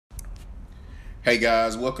Hey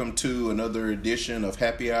guys, welcome to another edition of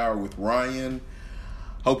Happy Hour with Ryan.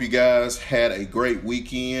 Hope you guys had a great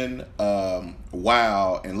weekend.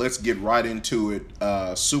 Wow, and let's get right into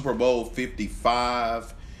it. Super Bowl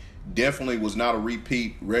 55 definitely was not a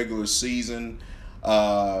repeat regular season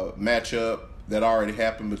matchup that already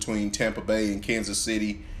happened between Tampa Bay and Kansas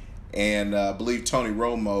City. And I believe Tony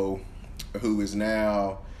Romo, who is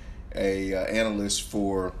now a analyst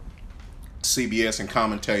for CBS and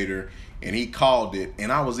commentator, and he called it.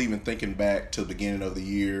 And I was even thinking back to the beginning of the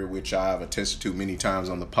year, which I've attested to many times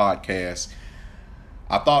on the podcast.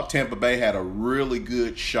 I thought Tampa Bay had a really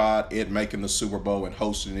good shot at making the Super Bowl and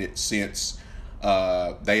hosting it since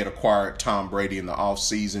they had acquired Tom Brady in the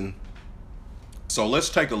offseason. So let's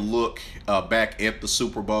take a look back at the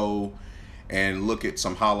Super Bowl and look at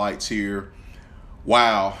some highlights here.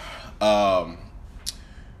 Wow.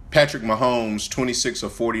 Patrick Mahomes, 26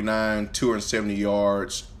 of 49, 270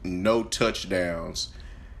 yards, no touchdowns.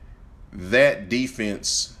 That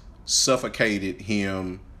defense suffocated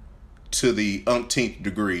him to the umpteenth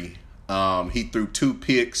degree. He threw 2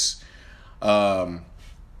 picks. He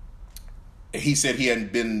said he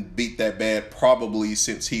hadn't been beat that bad probably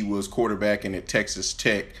since he was quarterbacking at Texas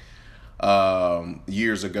Tech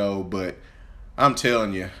years ago. But I'm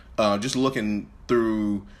telling you, just looking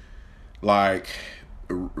through like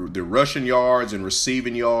the rushing yards and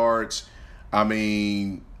receiving yards, I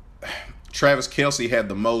mean, Travis Kelce had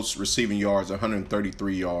the most receiving yards,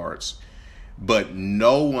 133 yards. But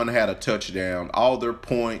no one had a touchdown. All their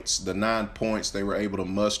points, the 9 points they were able to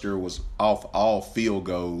muster, was off all field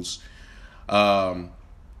goals. Clyde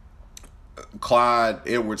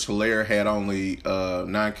Edwards-Helaire had only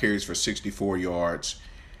 9 carries for 64 yards.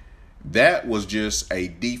 That was just a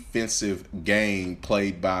defensive game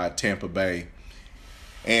played by Tampa Bay.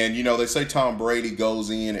 And, you know, they say Tom Brady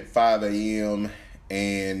goes in at 5 a.m.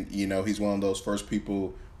 and, you know, he's one of those first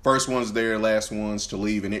ones there, last ones to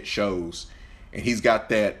leave, and it shows. And he's got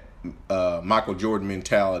that Michael Jordan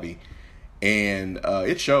mentality. And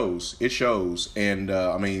it shows. It shows. And,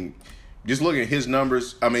 I mean, just looking at his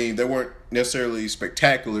numbers, I mean, they weren't necessarily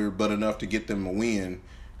spectacular, but enough to get them a win.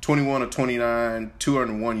 21 of 29,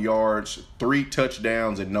 201 yards, 3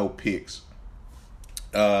 touchdowns, and no picks.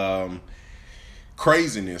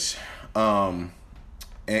 Craziness. And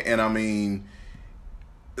I mean,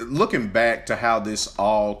 looking back to how this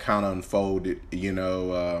all kind of unfolded, you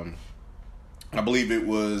know, I believe it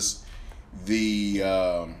was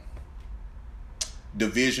the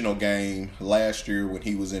divisional game last year when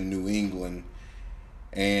he was in New England,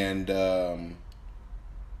 and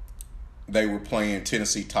they were playing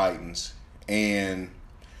Tennessee Titans, and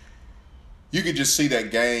you could just see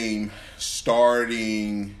that game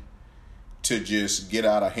starting to just get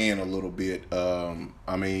out of hand a little bit.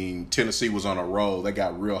 I mean, Tennessee was on a roll. They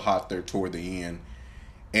got real hot there toward the end.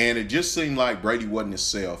 And it just seemed like Brady wasn't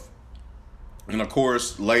himself. And, of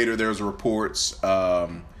course, later there's reports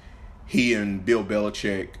he and Bill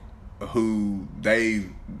Belichick, who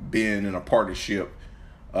they've been in a partnership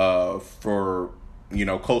for, you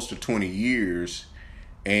know, close to 20 years,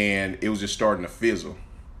 and it was just starting to fizzle.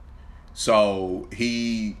 So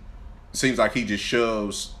he seems like he just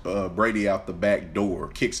shoves Brady out the back door,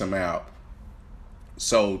 kicks him out.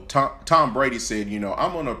 So Tom Brady said, you know,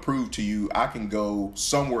 I'm going to prove to you I can go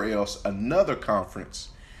somewhere else, another conference,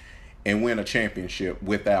 and win a championship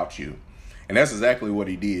without you. And that's exactly what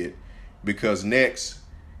he did, because next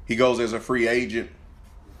he goes as a free agent.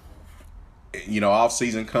 You know,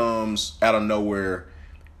 offseason comes out of nowhere.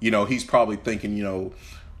 You know, he's probably thinking, you know,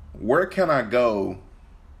 where can I go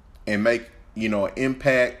and make, you know, an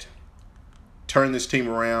impact, turn this team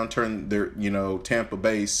around, turn their, you know, Tampa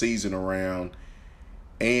Bay season around.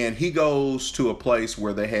 And he goes to a place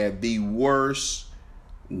where they had the worst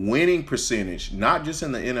winning percentage, not just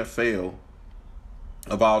in the NFL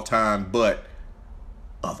of all time, but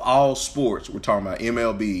of all sports. We're talking about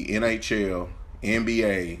MLB, NHL,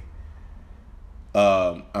 NBA.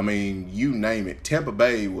 I mean, you name it. Tampa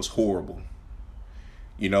Bay was horrible.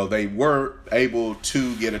 You know, they were able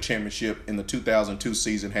to get a championship in the 2002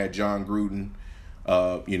 season, had John Gruden.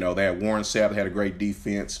 You know, they had Warren Sapp, they had a great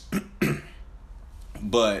defense.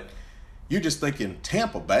 But you're just thinking,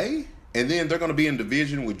 Tampa Bay? And then they're going to be in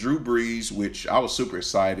division with Drew Brees, which I was super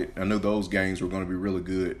excited. I knew those games were going to be really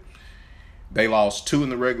good. They lost 2 in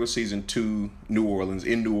the regular season to New Orleans,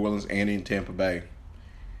 in New Orleans and in Tampa Bay.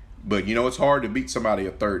 But, you know, it's hard to beat somebody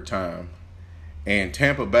a third time. And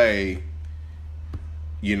Tampa Bay,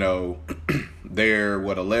 you know, they're,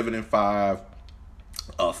 11-5,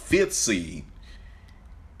 a 5th seed.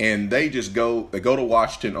 And they go to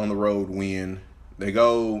Washington on the road, win. They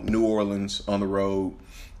go New Orleans on the road,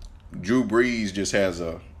 Drew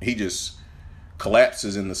Brees he just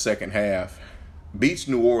collapses in the second half, beats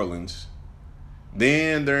New Orleans.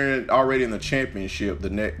 Then they're already in the championship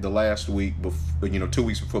the last week, before, 2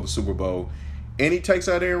 weeks before the Super Bowl, and he takes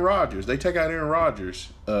out Aaron Rodgers. They take out Aaron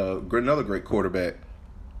Rodgers, another great quarterback.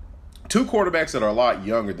 Two quarterbacks that are a lot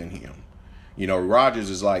younger than him. Rodgers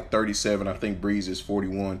is like 37. I think Brees is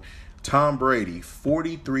 41. Tom Brady,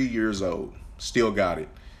 43 years old, still got it.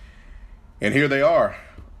 And here they are,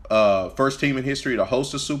 first team in history to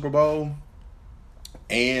host a Super Bowl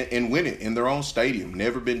and win it in their own stadium.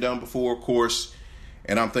 Never been done before, of course.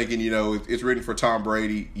 And I'm thinking, it's written for Tom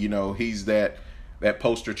Brady. He's that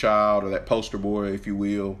poster child or that poster boy, if you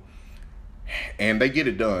will. And they get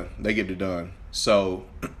it done. So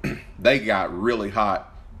they got really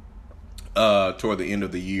hot toward the end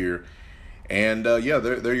of the year. And,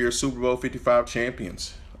 they're your Super Bowl 55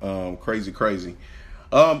 champions. Crazy.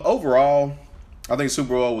 Overall, I think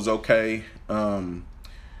Super Bowl was okay.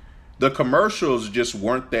 The commercials just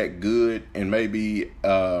weren't that good, and maybe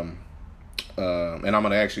and I'm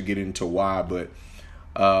going to actually get into why, but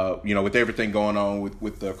with everything going on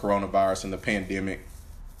with the coronavirus and the pandemic.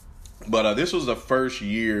 But this was the first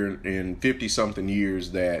year in 50-something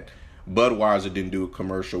years that Budweiser didn't do a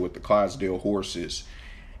commercial with the Clydesdale horses.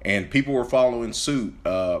 And people were following suit.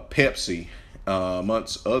 Pepsi,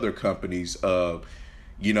 amongst other companies, putting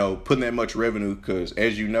that much revenue because,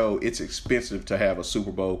 as you know, it's expensive to have a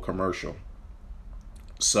Super Bowl commercial.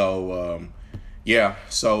 So,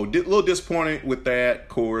 so a little disappointed with that, of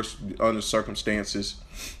course, under circumstances.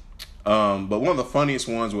 But one of the funniest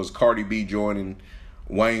ones was Cardi B joining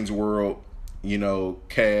Wayne's World,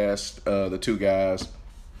 cast, the two guys,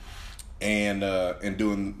 and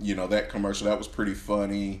doing, that commercial. That was pretty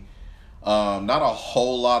funny. Not a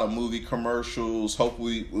whole lot of movie commercials.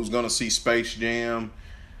 Hopefully we was going to see Space Jam.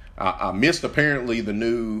 I missed apparently the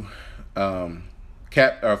new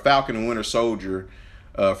Falcon and Winter Soldier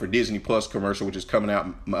for Disney Plus commercial, which is coming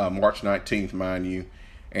out March 19th, mind you.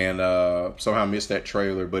 And somehow missed that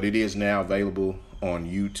trailer, but it is now available on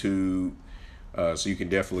YouTube, so you can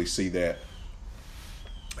definitely see that.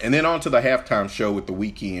 And then on to the halftime show with The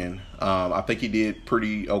Weeknd. I think he did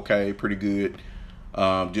pretty good,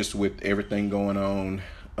 just with everything going on.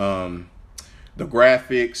 The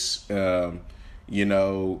graphics,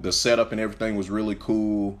 the setup and everything was really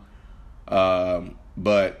cool.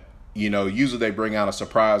 But, usually they bring out a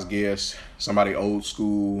surprise guest, somebody old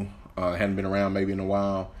school, hadn't been around maybe in a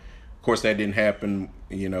while. Of course, that didn't happen,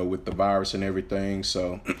 with the virus and everything.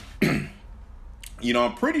 So,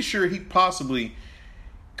 I'm pretty sure he possibly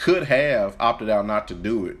could have opted out not to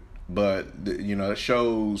do it. But, it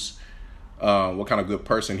shows what kind of good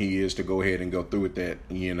person he is to go ahead and go through with that,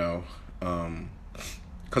 because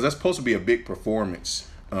that's supposed to be a big performance.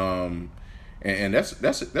 And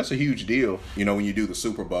that's a huge deal, when you do the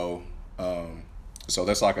Super Bowl. So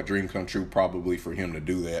that's like a dream come true probably for him to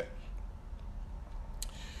do that.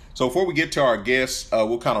 So before we get to our guests,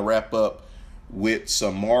 we'll kind of wrap up with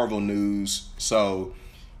some Marvel news. So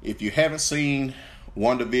if you haven't seen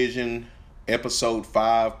WandaVision episode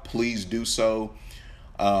 5, please do so.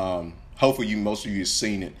 Hopefully most of you have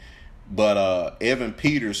seen it. But Evan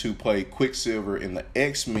Peters, who played Quicksilver in the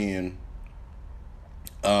X-Men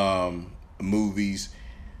movies,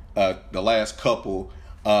 the last couple,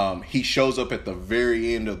 he shows up at the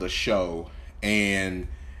very end of the show, and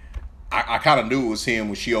I kind of knew it was him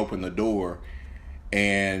when she opened the door,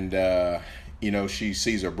 and she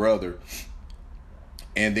sees her brother,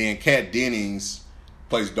 and then Kat Dennings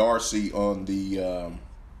plays Darcy on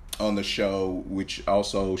the show, which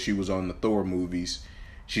also she was on the Thor movies.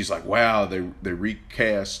 She's like, wow, they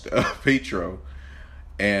recast Pietro,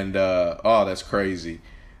 and that's crazy.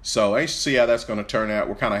 So anxious to see how that's going to turn out.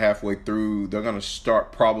 We're kind of halfway through. They're going to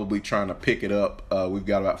start probably trying to pick it up. We've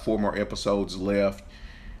got about 4 more episodes left.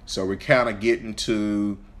 So we're kind of getting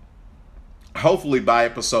to, hopefully by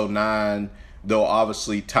episode 9, they'll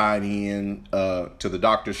obviously tie in to the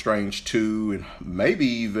Doctor Strange 2, and maybe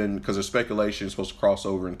even, because there's speculation, it's supposed to cross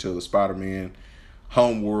over into the Spider-Man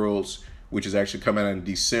Home Worlds, which is actually coming out in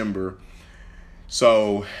December.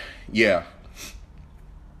 So, yeah.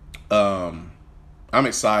 I'm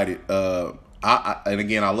excited. And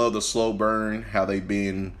again, I love the slow burn, how they've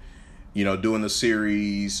been, doing the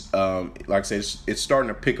series. Like I said, it's starting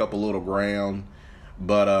to pick up a little ground,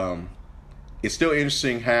 but it's still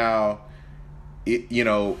interesting how it,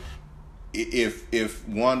 if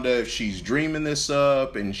Wanda, if she's dreaming this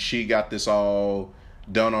up and she got this all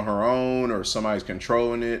done on her own, or somebody's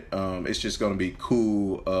controlling it, it's just going to be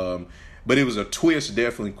cool. But it was a twist,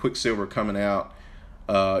 definitely. Quicksilver coming out,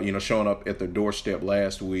 showing up at the doorstep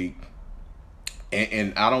last week.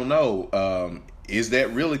 And I don't know, is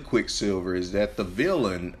that really Quicksilver? Is that the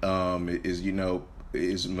villain?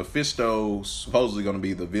 Is Mephisto supposedly going to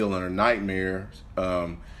be the villain or Nightmare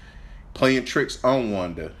playing tricks on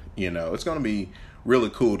Wanda? It's going to be really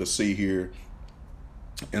cool to see here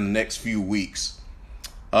in the next few weeks.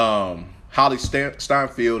 Holly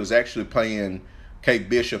Steinfeld is actually playing Kate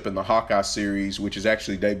Bishop in the Hawkeye series, which is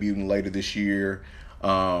actually debuting later this year.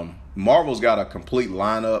 Marvel's got a complete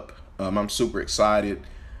lineup. I'm super excited.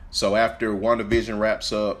 So after WandaVision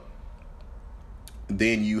wraps up,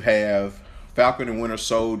 then you have Falcon and Winter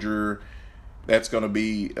Soldier. That's going to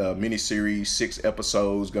be a miniseries, 6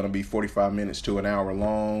 episodes, going to be 45 minutes to an hour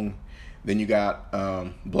long. Then you got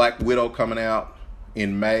Black Widow coming out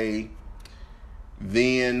in May.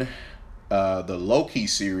 Then the Loki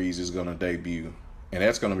series is going to debut, and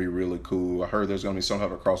that's going to be really cool. I heard there's going to be some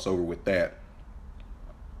type of crossover with that.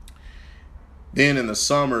 Then in the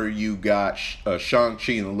summer, you got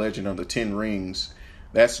Shang-Chi and the Legend of the Ten Rings.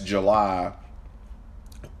 That's July.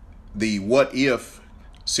 The What If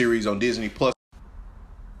series on Disney Plus.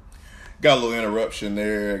 Got a little interruption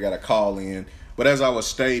there. I got a call in. But as I was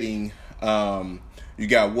stating, you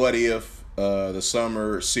got What If, the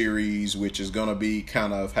summer series, which is going to be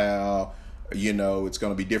kind of how, it's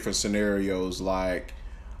going to be different scenarios like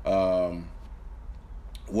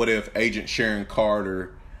what if Agent Sharon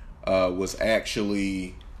Carter was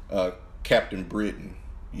actually Captain Britain,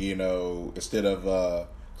 instead of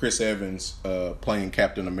Chris Evans playing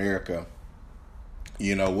Captain America.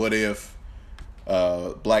 What if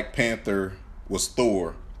Black Panther was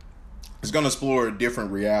Thor? It's going to explore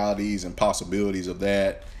different realities and possibilities of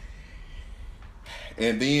that.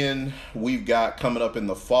 And then we've got coming up in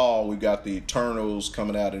the fall, we've got the Eternals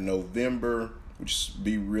coming out in November, which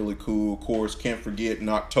be really cool. Of course, can't forget in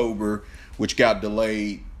October, which got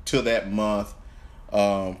delayed to that month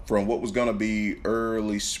from what was going to be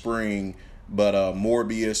early spring. But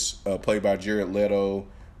Morbius, played by Jared Leto,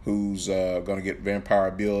 who's going to get vampire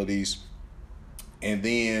abilities. And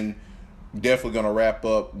then definitely going to wrap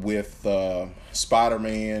up with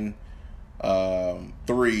Spider-Man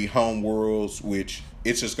 3 Homeworlds, which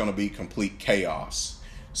it's just going to be complete chaos.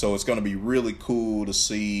 So it's going to be really cool to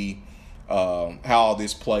see how all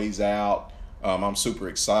this plays out. I'm super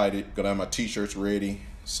excited. Going to have my t-shirts ready.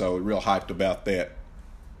 So real hyped about that.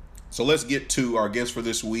 So let's get to our guest for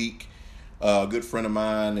this week. A good friend of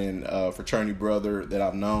mine and fraternity brother that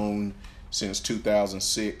I've known since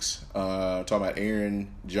 2006. Talking about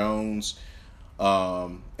Aaron Jones.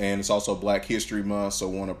 And it's also Black History Month, so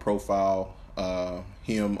I want to profile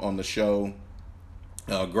him on the show.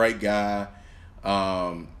 Great guy.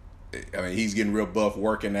 He's getting real buff,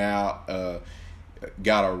 working out.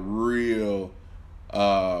 Got a real,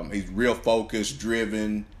 he's real focused,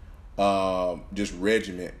 driven, just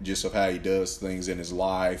regiment, just of how he does things in his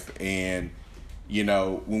life. And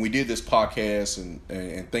when we did this podcast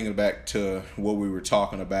and thinking back to what we were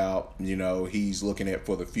talking about, he's looking at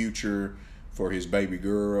for the future for his baby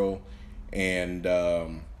girl and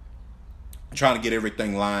trying to get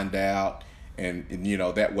everything lined out. And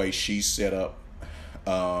that way she's set up,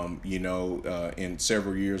 in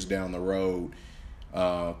several years down the road.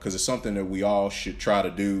 Because it's something that we all should try to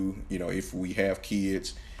do, if we have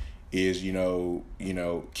kids, is,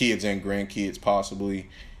 kids and grandkids possibly,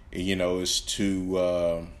 is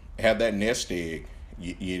to have that nest egg,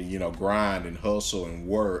 grind and hustle and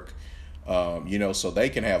work, so they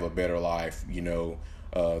can have a better life,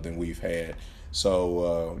 than we've had.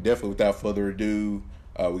 So definitely without further ado,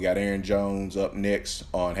 we got Aaron Jones up next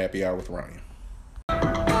on Happy Hour with Ryan.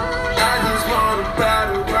 I just want a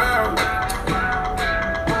better world.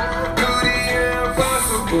 Do the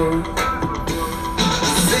impossible.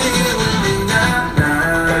 Sing it with me now,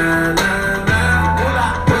 nah, nah,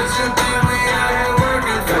 nah. What you think we out here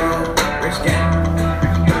working for? Rich gang.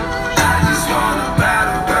 I just want a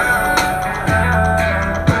better world.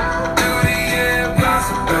 Do the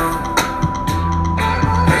impossible.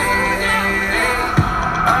 Hey, hey, hey.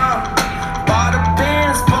 Bought a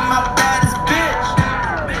Benz for my baddest bitch.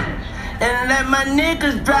 And let my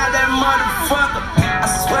niggas drive that motherfucker. I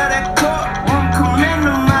swear that courtroom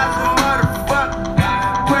criminalize a motherfucker.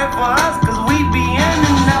 Pray for us, cause we be in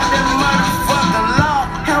and out that motherfucker. Lord,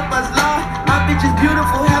 help us, Lord. My bitch is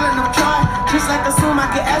beautiful, Helen of Troy. Just like assume I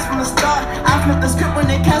get asked from the start. I flip the script when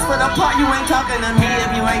they cast for the part. You ain't talking to me if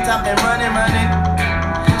you ain't talking running, my nigga.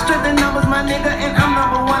 Strip the numbers, my nigga, and I'm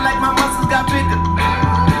number one like my muscles got bigger.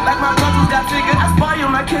 Like my muscles got bigger. I spoil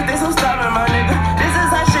my kids, they so stubborn, my nigga. This is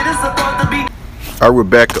how shit is supposed to be. All right, we're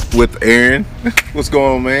back with Aaron. What's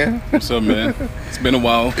going on, man? What's up, man? It's been a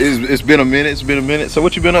while. It's been a minute. It's been a minute. So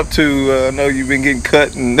what you been up to? I know you've been getting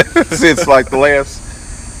cut and since like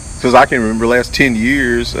since I can remember, last 10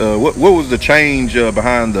 years. What was the change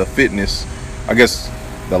behind the fitness? I guess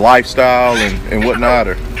the lifestyle and whatnot.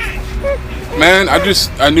 Or Man,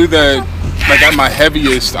 I knew that, like, at my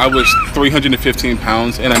heaviest, I was 315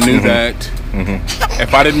 pounds, and I knew that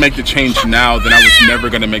if I didn't make the change now, then I was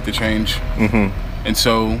never going to make the change. And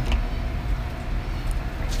so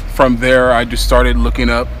from there, I just started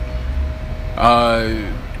looking up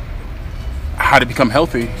how to become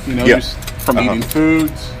healthy, just from eating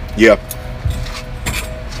foods. Yeah.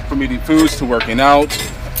 From eating foods to working out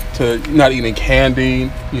to not eating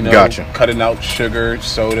candy, Gotcha. Cutting out sugar,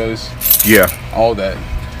 sodas, Yeah. all that.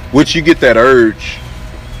 Which you get that urge,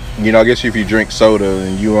 I guess if you drink soda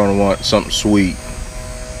and you only want something sweet,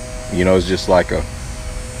 it's just like a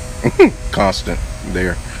constant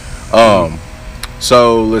there.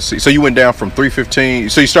 So let's see. So you went down from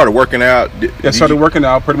 315. So you started working out. I started working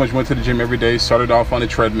out. Pretty much went to the gym every day. Started off on a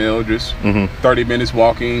treadmill, just 30 minutes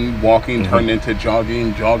walking, turned into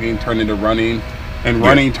jogging turned into running, and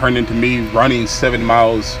running turned into me running 7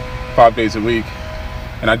 miles 5 days a week.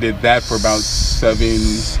 And I did that for about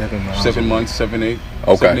 7 months, 7, 8.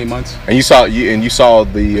 Okay. 7, 8 months. And you saw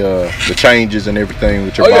the changes and everything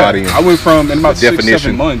with your body. I went from, in about 6, definition.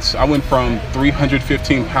 7 months, I went from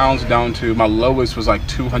 315 pounds down to my lowest was like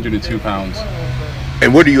 202 pounds.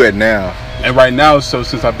 And what are you at now? And right now, so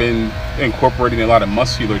since I've been incorporating a lot of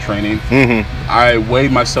muscular training, I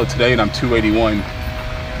weighed myself today and I'm 281.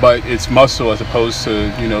 But it's muscle as opposed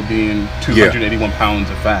to, being 281 pounds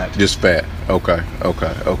of fat. Just fat. Okay.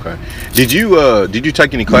 Did you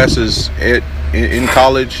take any classes in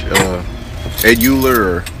college at Euler,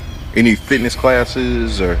 or any fitness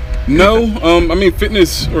classes or? No.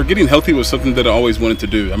 Fitness or getting healthy was something that I always wanted to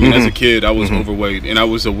do. As a kid, I was overweight, and I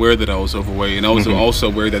was aware that I was overweight, and I was also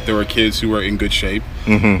aware that there were kids who were in good shape.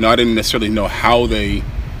 Now, I didn't necessarily know how they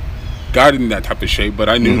got in that type of shape, but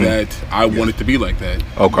I knew that I wanted to be like that.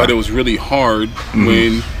 Okay. But it was really hard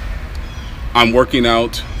when I'm working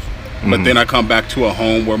out, but then I come back to a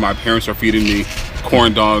home where my parents are feeding me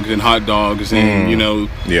corn dogs and hot dogs and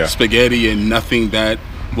spaghetti and nothing that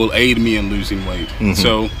will aid me in losing weight.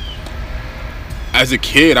 So as a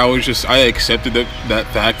kid, I accepted that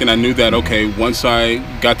fact, and I knew that, okay, once I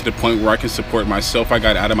got to the point where I can support myself, I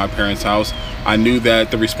got out of my parents' house, I knew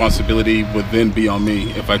that the responsibility would then be on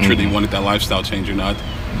me if I truly wanted that lifestyle change or not.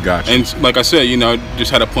 Gotcha. And like I said, I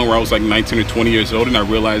just had a point where I was like 19 or 20 years old, and I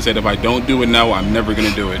realized that if I don't do it now, I'm never going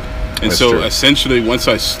to do it. And That's true. Essentially, once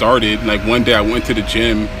I started, like one day I went to the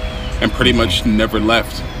gym and pretty much never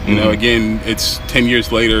left. Again, it's 10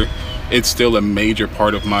 years later, it's still a major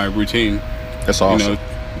part of my routine. That's awesome.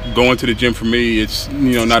 Going to the gym for me, it's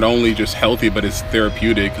not only just healthy, but it's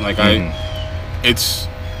therapeutic. Like it's,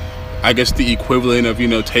 I guess, the equivalent of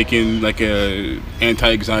taking like a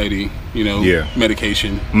anti-anxiety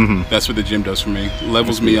medication. That's what the gym does for me.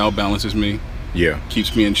 Levels me out, balances me. Yeah.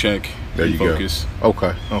 Keeps me in check. There you focus. go.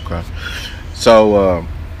 Okay. So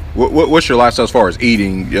what's your lifestyle as far as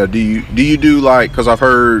eating? Do you do like, because I've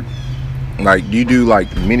heard, like, do you do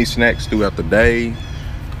like mini snacks throughout the day,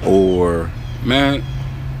 or? Man,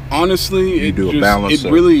 honestly, you do a balance.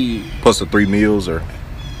 It really plus the 3 meals, or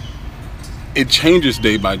it changes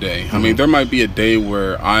day by day. There might be a day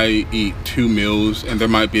where I eat 2 meals, and there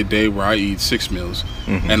might be a day where I eat 6 meals,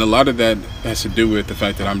 and a lot of that has to do with the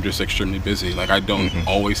fact that I'm just extremely busy. Like, I don't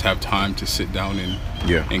always have time to sit down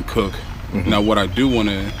and cook. Now, what I do want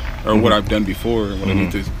to, or what I've done before, what I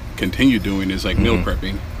need to continue doing is like meal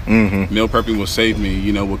prepping. Meal prepping will save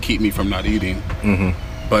me, will keep me from not eating.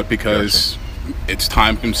 But because it's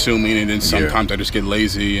time consuming, and then sometimes I just get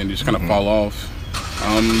lazy and just kind of fall off.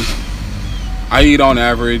 I eat on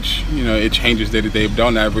average, it changes day to day, but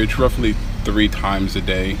on average roughly 3 times a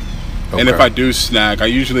day. And if I do snack,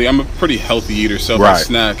 I'm a pretty healthy eater, so if I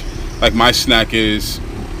snack, like my snack is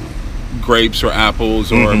grapes or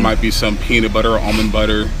apples, or it might be some peanut butter or almond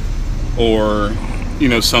butter, or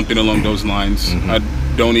something along those lines. I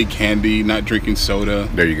don't eat candy, not drinking soda.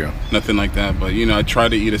 There you go. Nothing like that. But I try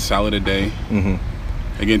to eat a salad a day.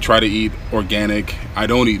 Again, try to eat organic. I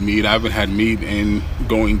don't eat meat. I haven't had meat in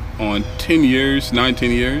going on 10 years.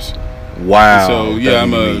 Wow. So yeah,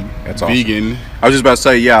 I'm a vegan. Awesome. I was just about to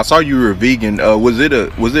say, I saw you were a vegan. Was it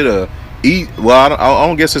a well, I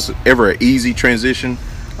don't guess it's ever an easy transition.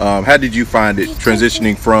 How did you find it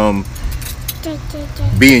transitioning from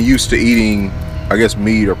being used to eating, I guess,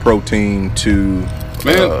 meat or protein to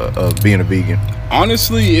being a vegan?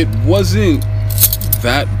 Honestly, it wasn't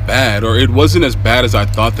that bad, or it wasn't as bad as I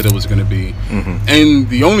thought that it was going to be. And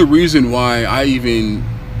the only reason why I even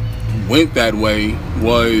went that way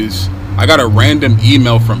was I got a random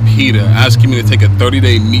email from PETA asking me to take a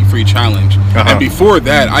 30-day meat-free challenge. And before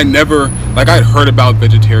that, I never, like, I'd heard about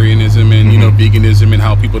vegetarianism and, you know, veganism and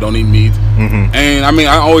how people don't eat meat. And, I mean,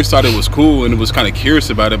 I always thought it was cool and was kind of curious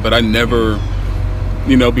about it, but I never,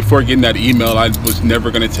 you know, before getting that email, I was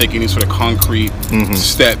never going to take any sort of concrete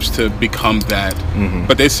steps to become that.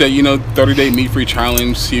 But they said, you know, 30-day meat-free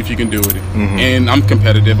challenge, see if you can do it. And I'm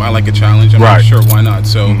competitive. I like a challenge. I'm not sure why not.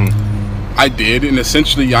 So I did, and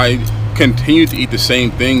essentially I continued to eat the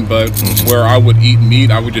same thing, but where I would eat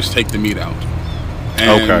meat, I would just take the meat out.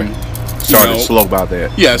 And, started slow about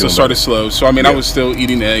that. Yeah, so started slow. So I mean, I was still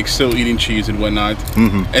eating eggs, still eating cheese and whatnot,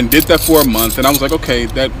 and did that for a month. And I was like, okay,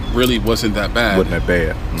 that really wasn't that bad. Wasn't that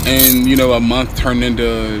bad. And you know, a month turned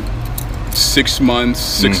into 6 months.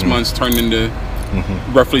 6 months turned into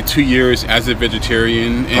roughly 2 years as a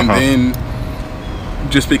vegetarian, and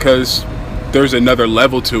then just because there's another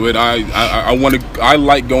level to it, I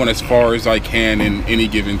like going as far as I can in any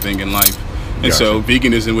given thing in life, and so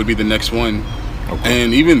veganism would be the next one.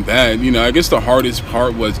 And even that, you know, I guess the hardest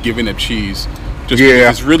part was giving up cheese, just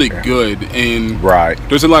because it's really good, and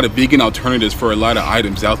there's a lot of vegan alternatives for a lot of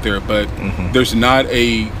items out there, but there's not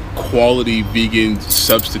a quality vegan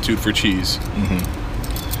substitute for cheese.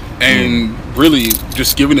 And really,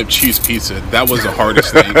 just giving up cheese pizza, that was the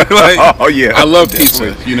hardest thing. Like, I love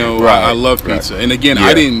pizza, you know. I love pizza. And again,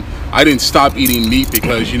 I didn't stop eating meat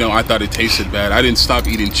because, you know, I thought it tasted bad. I didn't stop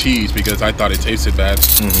eating cheese because I thought it tasted bad.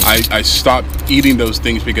 I stopped eating those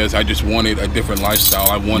things because I just wanted a different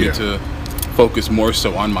lifestyle. I wanted to focus more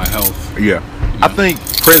so on my health. I think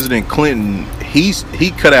President Clinton,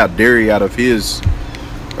 he cut out dairy out of his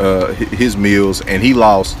meals, and he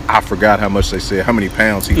lost, I forgot how much they said, how many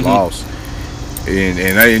pounds he lost,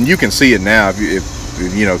 and you can see it now if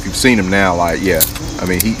you know, if you've seen him now, like, I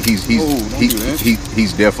mean, he's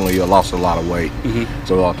definitely lost a lot of weight.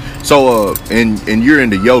 And you're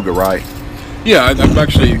into yoga, right? I'm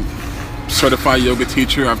actually certified yoga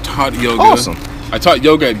teacher. I've taught yoga. Awesome. I taught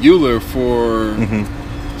yoga at Euler for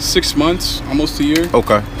 6 months, almost a year.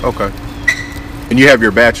 Okay. And you have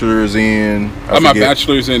your bachelor's in? I have my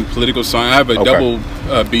bachelor's in political science. I have a double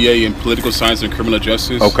BA in political science and criminal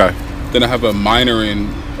justice. Then I have a minor in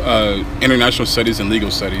international studies and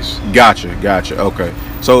legal studies. Gotcha. Okay.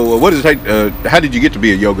 So what does it take? How did you get to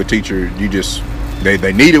be a yoga teacher? You just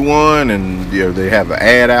they needed one, and you know, they have an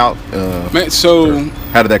ad out. How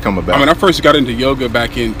did that come about? I mean, I first got into yoga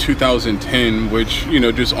back in 2010, which, you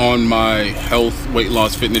know, just on my health, weight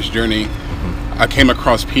loss, fitness journey, I came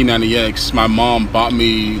across P90X. My mom bought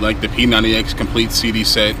me like the P90X complete CD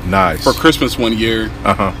set for Christmas one year.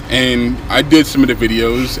 And I did some of the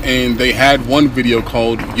videos, and they had one video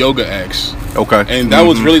called Yoga X. And that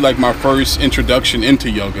was really like my first introduction into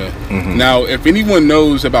yoga. Now, if anyone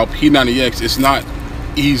knows about P90X, it's not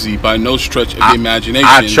easy by no stretch of the imagination.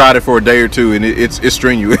 I tried it for a day or two, and it's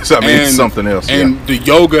strenuous. I mean, it's something else. And the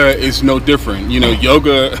yoga is no different. You know,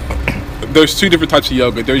 yoga, there's two different types of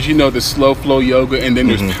yoga. There's, you know, the slow flow yoga, and then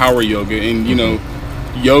there's power yoga. And, you know,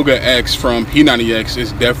 Yoga X from P90X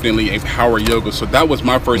is definitely a power yoga. So that was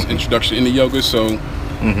my first introduction into yoga. So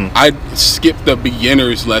I skipped the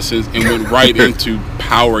beginner's lessons and went right into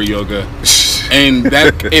power yoga. And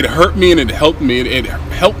that, it hurt me and it helped me. It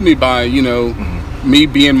helped me by, you know, me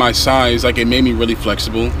being my size. Like, it made me really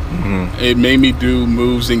flexible. It made me do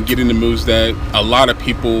moves and get into moves that a lot of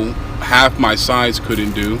people half my size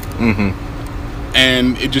couldn't do.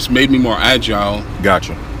 And it just made me more agile.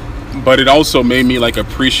 But it also made me like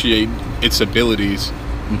appreciate its abilities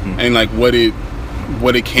and like what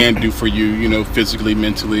it can do for you, you know, physically,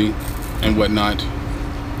 mentally, and whatnot.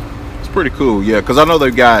 It's pretty cool, because I know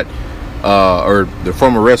they've got or the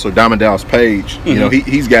former wrestler Diamond Dallas Page. You know,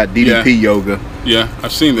 he's got DDP yoga.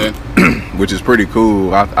 I've seen that, which is pretty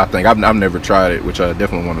cool. I think I've never tried it, which I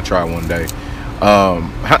definitely want to try one day.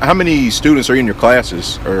 How many students are in your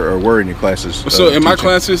classes, or were in your classes? So in my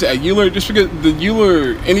classes at Euler, just because the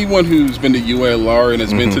Euler, anyone who's been to ULR and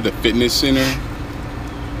has been to the fitness center,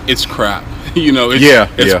 it's crap. You know,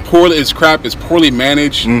 it's poorly, it's crap, it's poorly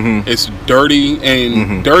managed, it's dirty,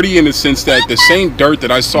 and dirty in the sense that the same dirt that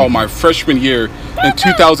I saw my freshman year in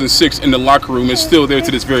 2006 in the locker room is still there to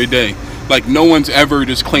this very day. Like, no one's ever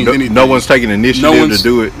just cleaned anything. No one's taking initiative to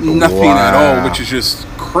do it. Nothing at all, which is just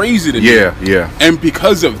crazy to me. And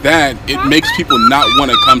because of that, it makes people not want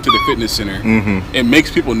to come to the fitness center. It makes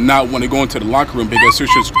people not want to go into the locker room because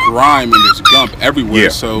there's just grime and there's gump everywhere.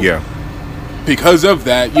 Because of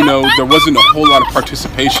that, you know, there wasn't a whole lot of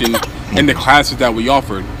participation in the classes that we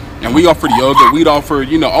offered. And we offered yoga. We'd offer,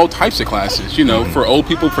 you know, all types of classes, you know, for old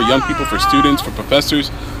people, for young people, for students, for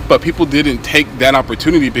professors. But people didn't take that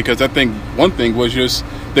opportunity because I think one thing was just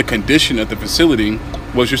the condition of the facility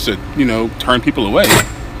was just to, you know, turn people away.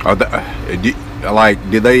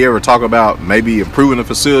 Did they ever talk about maybe improving the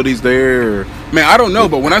facilities there? Or? Man, I don't know.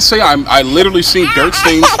 But when I say I literally seen dirt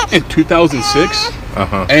stains in 2006.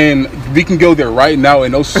 And we can go there right now,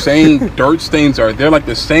 and those same dirt stains are there. Like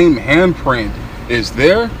the same handprint is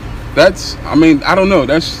there. I mean, I don't know.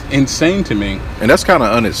 That's insane to me. And that's kind of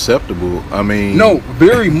unacceptable. I mean, no,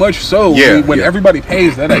 very much so. Yeah, when everybody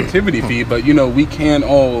pays that activity fee, but you know, we can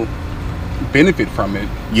all benefit from it.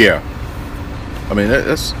 Yeah. I mean,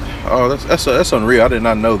 that's unreal. I did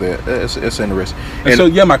not know that. It's interesting. And so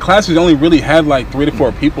yeah, my classes only really had like 3 to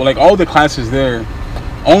 4 people. Like all the classes there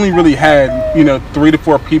only really had, you know, 3 to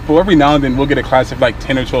 4 people. Every now and then we'll get a class of like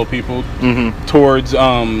 10 or 12 people towards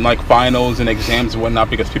like finals and exams and whatnot,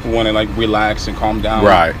 because people want to like relax and calm down,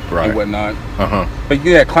 right and whatnot. But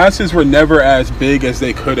yeah, classes were never as big as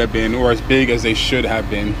they could have been, or as big as they should have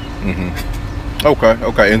been.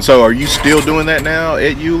 Okay. And so are you still doing that now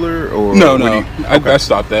at Euler, or no? I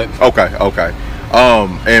stopped that. Okay.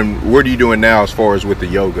 And what are you doing now as far as with the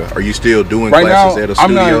yoga? Are you still doing right classes now, at a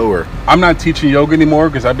studio, or? I'm not teaching yoga anymore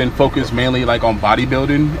because I've been focused mainly like on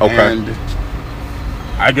bodybuilding. Okay. And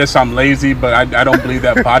I guess I'm lazy, but I don't believe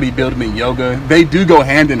that bodybuilding and yoga, they do go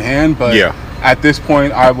hand in hand. But at this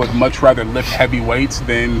point, I would much rather lift heavy weights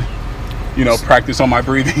than, you know, practice on my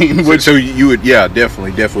breathing. So you would,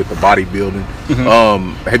 definitely with the bodybuilding.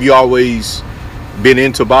 Have you always been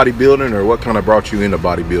into bodybuilding, or what kind of brought you into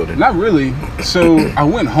bodybuilding? Not really. So I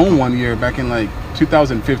went home one year back in like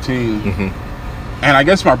 2015, and I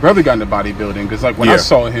guess my brother got into bodybuilding because like when I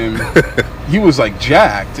saw him, he was like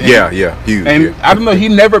jacked. And, huge. And I don't know, he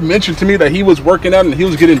never mentioned to me that he was working out and he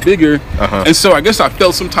was getting bigger. And so I guess I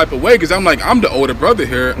felt some type of way because I'm like, I'm the older brother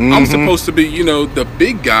here. I'm supposed to be, you know, the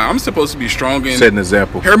big guy. I'm supposed to be strong and set an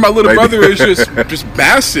example. Here, my little brother is just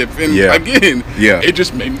massive, and again, it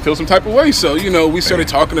just made me feel some type of way. So you know, we started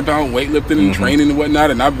talking about weightlifting and training and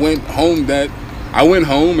whatnot, and I went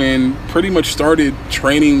home and pretty much started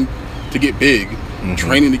training to get big,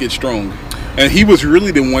 training to get strong. And he was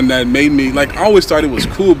really the one that made me, like, I always thought it was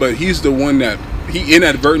cool, but he's the one that he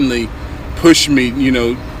inadvertently pushed me, you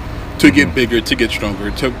know, to get bigger, to get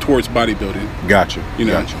stronger, towards bodybuilding. Gotcha. You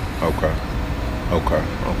know. Gotcha. Okay.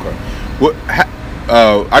 What?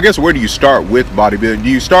 I guess where do you start with bodybuilding? Do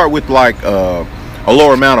you start with like a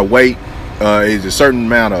lower amount of weight? Is a certain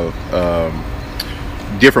amount of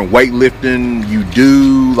different weightlifting you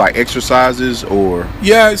do, like exercises, or?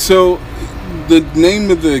 Yeah. So the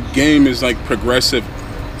name of the game is like progressive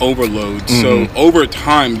overload. So over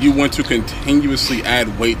time you want to continuously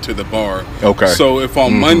add weight to the bar. Okay. So if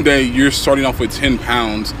on Monday you're starting off with 10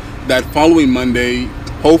 pounds, that following Monday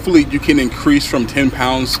hopefully you can increase from 10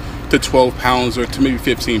 pounds to 12 pounds or to maybe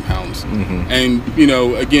 15 pounds. And you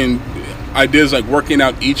know, again, ideas like working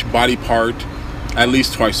out each body part at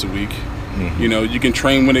least twice a week. You know, you can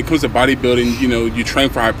train when it comes to bodybuilding, you know, you train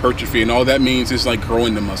for hypertrophy, and all that means is like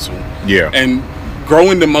growing the muscle. And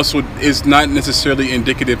growing the muscle is not necessarily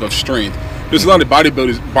indicative of strength. There's a lot of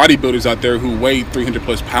bodybuilders out there who weigh 300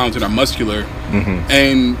 plus pounds and are muscular,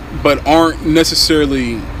 but aren't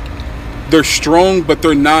necessarily, they're strong, but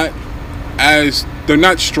they're not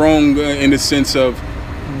strong in the sense of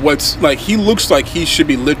what's like, he looks like he should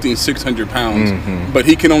be lifting 600 pounds, but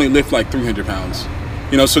he can only lift like 300 pounds.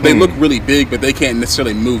 You know, so they look really big, but they can't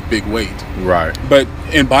necessarily move big weight. Right. But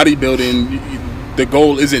in bodybuilding, the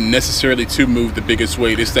goal isn't necessarily to move the biggest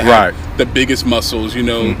weight. It's to have the biggest muscles, you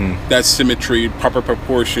know, that symmetry, proper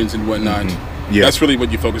proportions and whatnot. That's really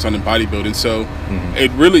what you focus on in bodybuilding. So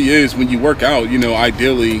it really is, when you work out, you know,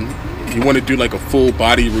 ideally, you want to do like a full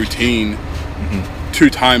body routine 2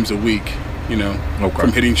 times a week, you know,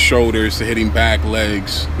 from hitting shoulders to hitting back,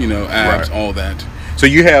 legs, you know, abs, all that. So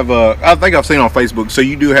you have, I think I've seen on Facebook. So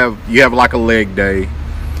you have like a leg day,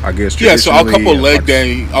 I guess. Yeah, so I'll couple leg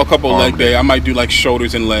day. I might do like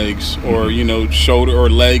shoulders and legs, or you know, shoulder or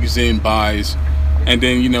legs and buys, and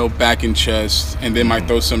then you know, back and chest, and then might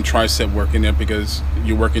throw some tricep work in there because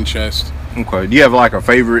you're working chest. Okay. Do you have like a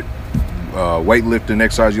favorite weightlifting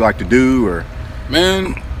exercise you like to do, or?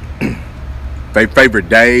 Man, favorite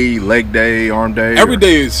day, leg day, arm day? Every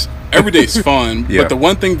day is fun, but the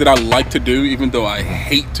one thing that I like to do, even though I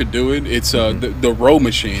hate to do it, it's the row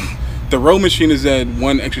machine. The row machine is that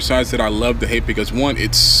one exercise that I love to hate because, one,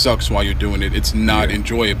 it sucks while you're doing it. It's not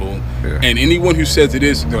enjoyable. And anyone who says it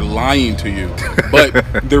is, they're lying to you.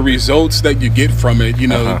 But the results that you get from it, you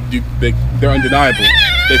know, they're undeniable.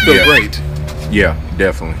 They feel great. Yeah,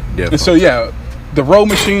 definitely. And so, the row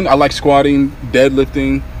machine. I like squatting,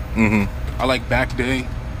 deadlifting. Mm-hmm. I like back day.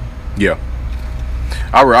 Yeah.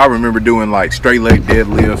 I remember doing like straight leg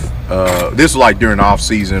deadlift. This was like during off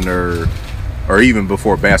season or even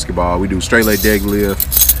before basketball. We do straight leg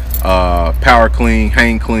deadlift, power clean,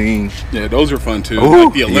 hang clean. Yeah, those are fun too. Ooh,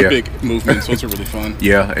 Like the Olympic movements, those are really fun.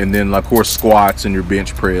 Yeah, and then of course squats and your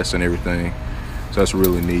bench press and everything. So that's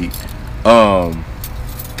really neat.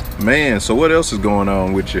 Man, so what else is going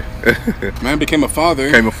on with you? Man, became a father.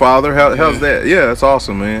 Became a father? How's that? Yeah, that's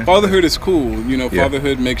awesome, man. Fatherhood is cool. You know, Yeah.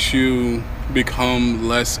 fatherhood makes you become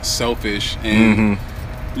less selfish, and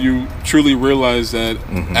you truly realize that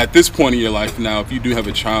at this point in your life now, if you do have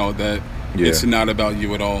a child, that Yeah. it's not about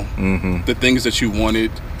you at all. The things that you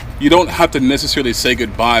wanted, you don't have to necessarily say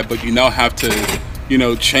goodbye, but you now have to, you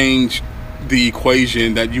know, change the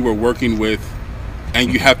equation that you were working with,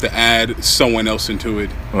 and you have to add someone else into it.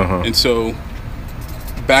 And so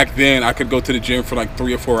back then I could go to the gym for like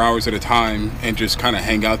 3 or 4 hours at a time and just kind of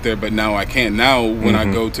hang out there, but now I can't. Now when I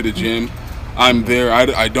go to the gym, I'm there.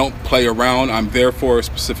 I don't play around. I'm there for a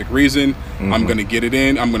specific reason. I'm gonna get it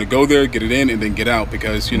in. I'm gonna go there, get it in, and then get out,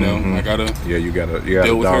 because you know I gotta Yeah, you got deal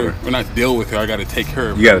a with daughter. her. Well, not deal with her. I gotta take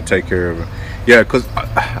care of her. You got to take care of her. Yeah, because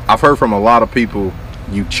I've heard from a lot of people,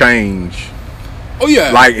 you change. Oh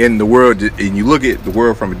yeah. Like in the world, and you look at the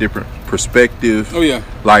world from a different perspective. Oh yeah.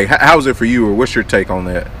 Like, how's it for you, or what's your take on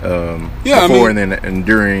that? Yeah, I before mean- and then and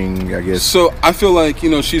during, I guess. So I feel like,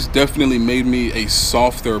 you know, she's definitely made me a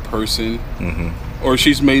softer person, or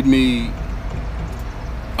she's made me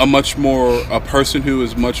a person who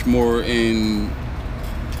is much more in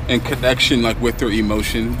connection, like with their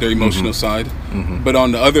emotional side. But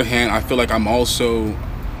on the other hand, I feel like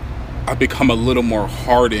I've become a little more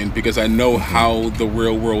hardened, because I know how the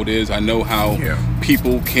real world is. I know how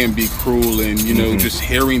people can be cruel, and you know, just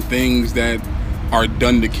hearing things that are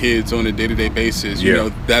done to kids on a day-to-day basis. You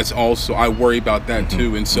know, that's also, I worry about that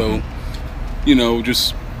too. And so, you know,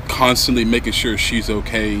 just constantly making sure she's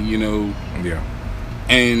okay. You know,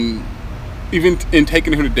 and even in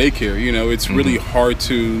taking her to daycare, you know, it's really hard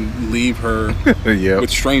to leave her with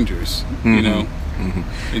strangers. You know,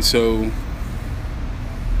 and so.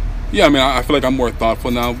 Yeah, I mean, I feel like I'm more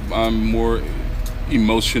thoughtful now. I'm more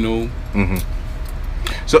emotional.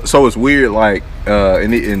 So it's weird, like,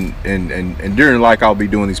 and during, like, I'll be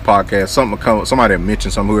doing these podcasts, somebody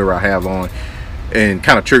mentioned something, whoever I have on, and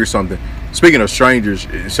kind of trigger something. Speaking of strangers,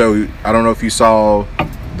 so I don't know if you saw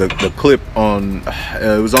the clip on,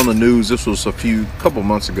 it was on the news. This was a couple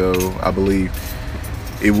months ago, I believe.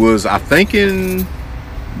 It was, I think, in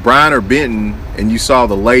Bryan or Benton, and you saw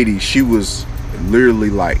the lady. She was literally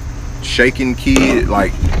like shaking kid,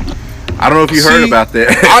 like, I don't know if you heard about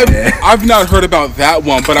that. I've not heard about that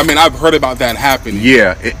one, but I mean, I've heard about that happening.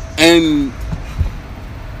 Yeah. And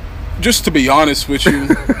just to be honest with you,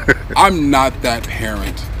 I'm not that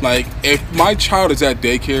parent. Like, if my child is at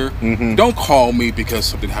daycare, don't call me because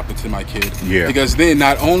something happened to my kid. Yeah. Because then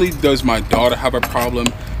not only does my daughter have a problem,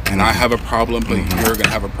 and I have a problem, but you're gonna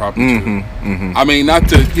have a problem too. I mean, not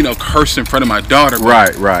to, you know, curse in front of my daughter,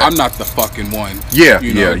 but Right. I'm not the fucking one. Yeah,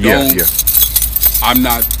 you know, yeah. I'm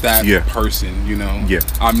not that Yeah. person, you know. Yeah.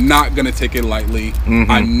 I'm not gonna take it lightly.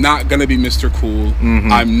 I'm not gonna be Mr. Cool.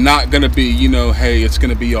 I'm not gonna be, you know, hey, it's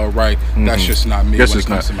gonna be all right. That's just not me when it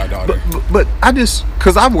comes to my daughter. But I just,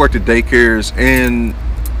 because I've worked at daycares, and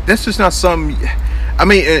that's just not something. I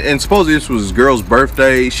mean, and supposedly this was his girl's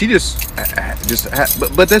birthday. She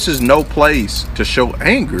but that's just no place to show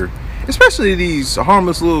anger, especially these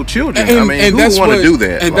harmless little children. I mean, who would want to do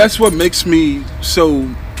that? And that's what makes me so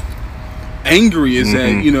angry, is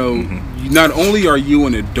that, you know, not only are you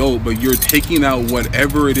an adult, but you're taking out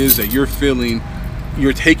whatever it is that you're feeling.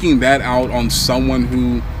 You're taking that out on someone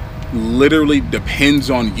who literally depends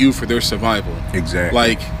on you for their survival. Exactly.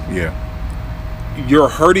 Like, yeah. You're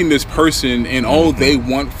hurting this person, and all they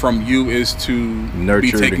want from you is to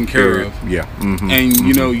Nurtured be taken and care cared. of. Yeah. And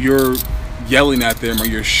you know, you're yelling at them, or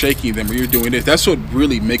you're shaking them, or you're doing this. That's what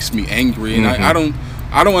really makes me angry. And I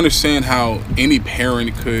don't understand how any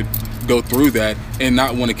parent could go through that and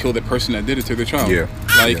not want to kill the person that did it to their child. Yeah.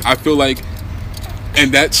 Like, I feel like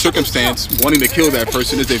in that circumstance, wanting to kill that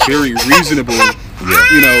person is a very reasonable,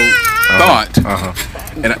 you know, thought.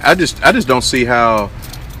 And I just don't see how.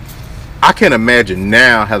 I can't imagine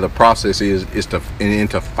now how the process is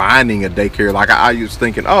into finding a daycare. Like, I was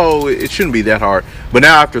thinking, oh, it shouldn't be that hard. But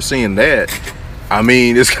now after seeing that, I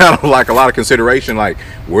mean, it's kind of like a lot of consideration. Like,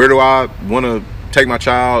 where do I want to take my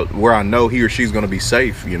child where I know he or she's going to be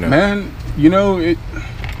safe, you know? Man, you know,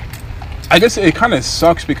 I guess it kind of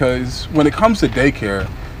sucks, because when it comes to daycare,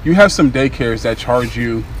 you have some daycares that charge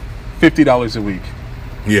you $50 a week.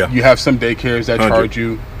 Yeah. You have some daycares that 100. charge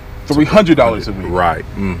you $300 a week. Right.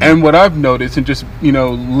 And what I've noticed, and just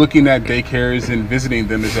looking at daycares and visiting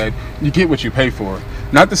them, is that you get what you pay for.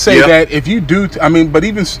 Not to say Yeah. that if you do, but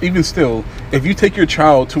even still, if you take your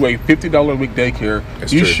child to a $50 a week daycare,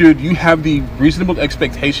 That's you true. have the reasonable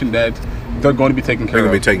expectation that they're going to be taken care They're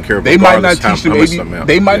of. gonna be taken care of They might not regardless teach them how much the amount.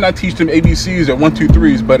 They might Yeah. not teach them ABCs or 1, 2,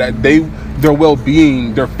 3s, but their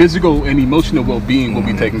well-being, their physical and emotional well-being will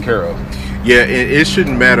be taken care of. Yeah, it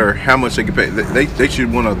shouldn't matter how much they can pay. They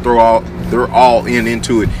should want to throw their all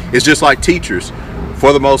into it. It's just like teachers,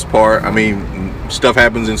 for the most part. I mean, stuff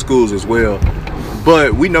happens in schools as well,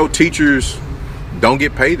 but we know teachers don't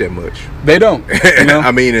get paid that much. They don't.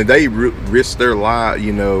 I mean, and they risk their life.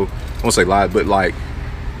 I won't say life, but like,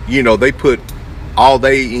 they put all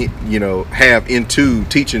they have into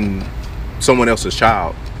teaching someone else's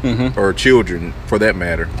child or children, for that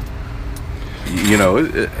matter.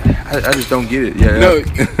 I just don't get it. Yeah, No,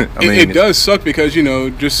 I mean, it does suck because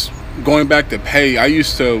just going back to pay. I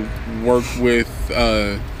used to work with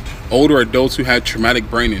older adults who had traumatic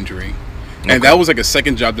brain injury, and that was like a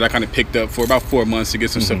second job that I kind of picked up for about 4 months to get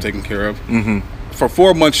some stuff taken care of. For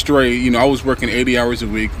 4 months straight, I was working 80 hours a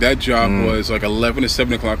week. That job was like 11 to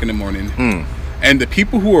 7 o'clock in the morning, and the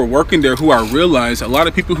people who are working there, who I realized, a lot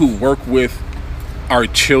of people who work with our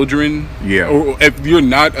children, or if you're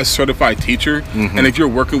not a certified teacher, and if you're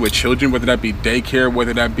working with children, whether that be daycare,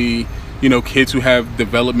 whether that be kids who have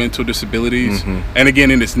developmental disabilities, and again,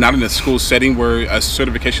 and it's not in a school setting where a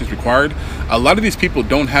certification is required, a lot of these people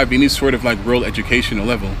don't have any sort of like real educational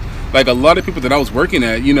level. Like a lot of people that I was working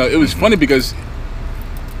at, it was funny because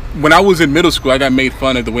when I was in middle school, I got made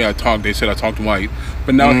fun of the way I talked. They said I talked white.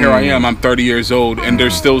 But now here I am, I'm 30 years old, and they're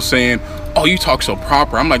still saying, oh, you talk so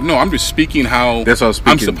proper. I'm like, no, I'm just speaking how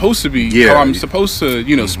I'm supposed to be, how I'm supposed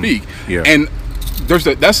to, speak. Yeah. And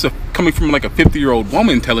that's coming from like a 50-year-old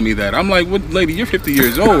woman telling me that. I'm like, what, lady, you're 50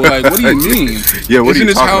 years old. Like, what do you mean? What Isn't are you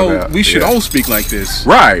this talking how about? we should all speak like this?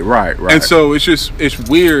 Right. And so it's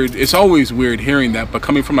weird. It's always weird hearing that, but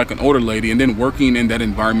coming from like an older lady and then working in that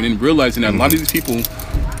environment and realizing that a lot of these people,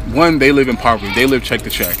 one, they live in poverty. They live check to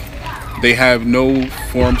check. They have no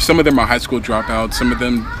form. Some of them are high school dropouts. Some of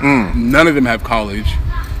them, none of them have college.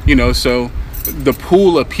 So the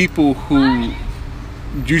pool of people who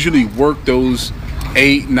usually work those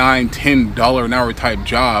 $8, $9, $10 an hour type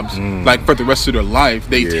jobs, like for the rest of their life,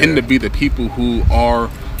 they tend to be the people who are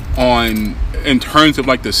on, in terms of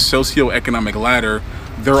like the socioeconomic ladder,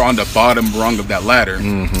 they're on the bottom rung of that ladder.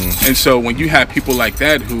 And so when you have people like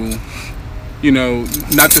that who,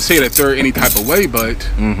 not to say that they're any type of way, but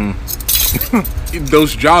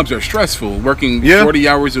those jobs are stressful. Working 40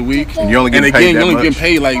 hours a week, and you're only getting paid that much. Getting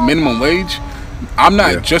paid like minimum wage. I'm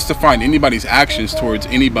not justifying anybody's actions towards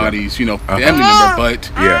anybody's, family member,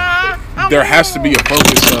 but there has to be a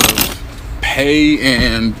focus of pay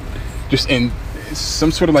and just in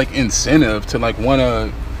some sort of like incentive to like want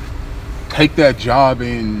to take that job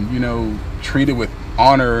and treat it with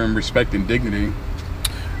honor and respect and dignity.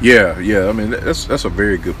 Yeah. I mean, that's a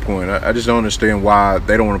very good point. I just don't understand why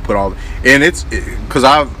they don't want to put all. And it's because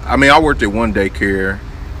I worked at one daycare,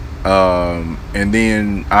 and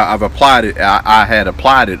then I've applied it. I had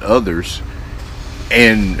applied at others,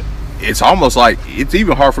 and it's almost like it's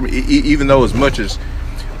even hard for me. Even though as much as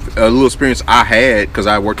a little experience I had, because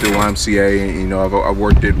I worked at YMCA, and I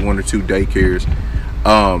worked at 1 or 2 daycares.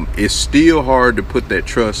 It's still hard to put that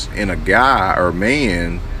trust in a guy or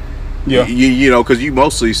man. Yeah, because you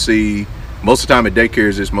mostly see most of the time at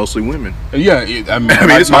daycares it's mostly women. Yeah, it's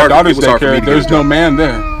my hard. daughter's It was hard for me daycare. to There's get no man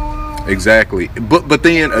there. Exactly, but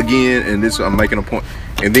then again, and this I'm making a point.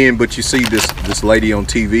 And then, but you see this lady on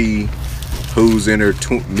TV who's in her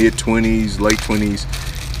mid 20s, late 20s,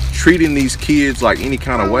 treating these kids like any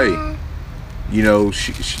kind of way.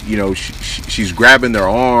 She's grabbing their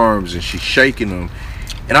arms and she's shaking them,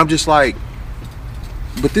 and I'm just like,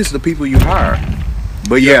 but this is the people you hire.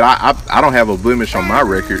 But yet, I don't have a blemish on my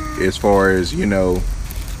record as far as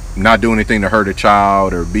not doing anything to hurt a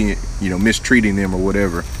child or being mistreating them or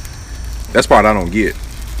whatever. That's part I don't get.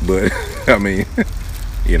 But I mean,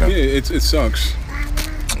 yeah, it sucks.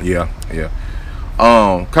 Yeah.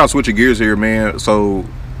 Kind of switching gears here, man. So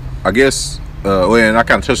I guess, and I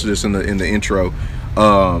kind of touched this in the intro.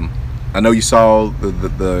 I know you saw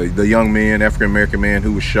the young man, African American man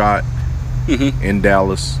who was shot in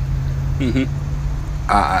Dallas.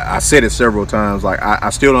 I said it several times. Like I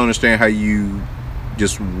still don't understand how you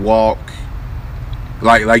just walk,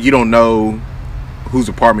 like you don't know whose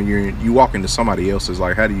apartment you're in. You walk into somebody else's.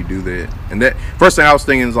 Like, how do you do that? And that first thing I was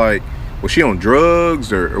thinking is like, was she on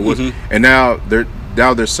drugs or was? And now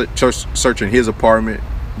they're searching his apartment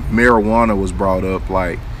marijuana was brought up,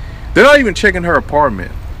 like they're not even checking her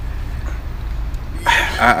apartment.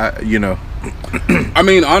 You know. I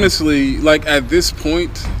mean, honestly, like at this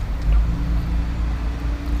point,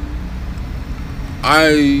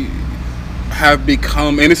 I have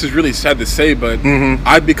become, and this is really sad to say, but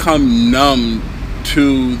I've become numb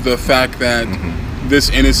to the fact that this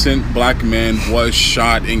innocent black man was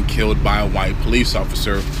shot and killed by a white police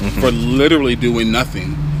officer for literally doing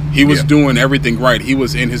nothing. He was doing everything right. He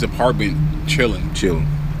was in his apartment chilling,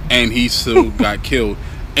 and he still got killed.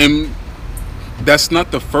 And that's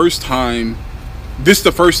not the first time. This is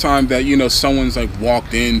the first time that, you know, someone's like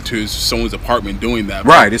walked into someone's apartment doing that.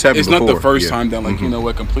 Right, it's happened It's before. not the first time that, like, you know,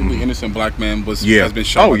 a completely innocent black man has been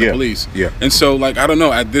shot by the police. And so, like, I don't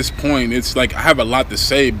know. At this point, it's like I have a lot to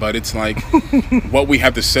say, but it's like what we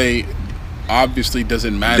have to say obviously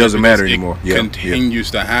doesn't matter. Doesn't matter anymore. It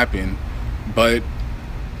continues to happen, but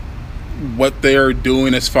what they're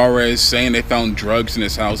doing as far as saying they found drugs in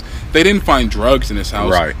his house, they didn't find drugs in his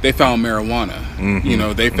house. Right. They found marijuana. You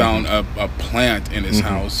know, they found a plant in his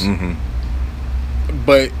house.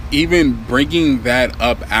 But even bringing that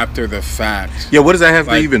up after the fact, what does that have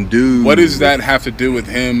to even do? What does that have to do with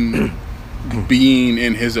him being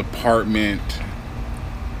in his apartment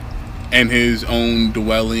and his own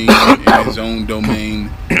dwelling in his own domain?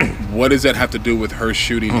 What does that have to do with her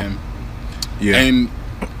shooting him? And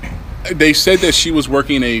they said that she was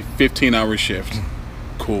working a 15-hour shift.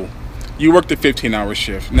 Cool. You worked a 15-hour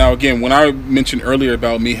shift. Now, again, when I mentioned earlier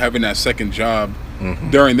about me having that second job,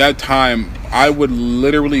 during that time, I would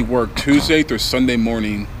literally work Tuesday through Sunday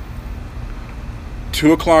morning,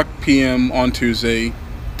 2 o'clock p.m. on Tuesday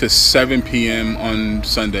to 7 p.m. on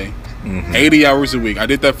Sunday. 80 hours a week. I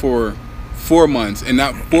did that for 4 months. In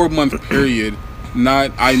that 4-month period,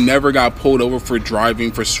 I never got pulled over for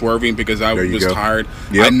driving, for swerving because I was tired.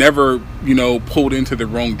 I never, you know, pulled into the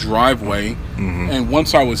wrong driveway. And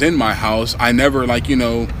once I was in my house, I never, like, you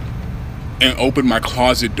know, and opened my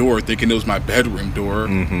closet door thinking it was my bedroom door.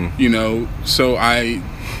 You know, so I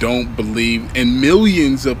don't believe, and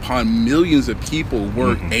millions upon millions of people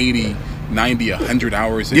work 80, 90, 100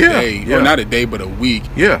 hours a day, or not a day, but a week.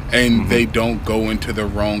 And they don't go into the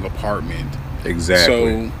wrong apartment.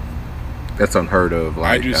 Exactly. So that's unheard of.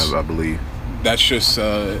 Like, I believe that's just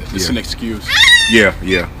it's an excuse.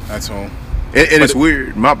 That's all. And it's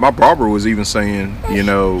weird. My barber was even saying, you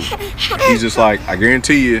know, he's just like, I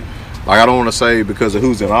guarantee you, like, I don't want to say because of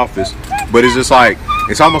who's in office, but it's just like,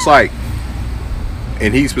 it's almost like,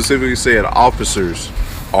 and he specifically said officers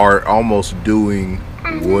are almost doing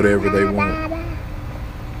whatever they want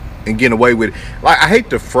and getting away with it. Like, I hate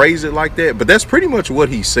to phrase it like that, but that's pretty much what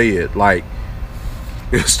he said. Like,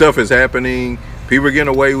 stuff is happening, people are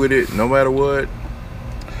getting away with it no matter what.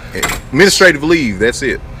 Administrative leave, that's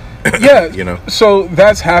it. You know, so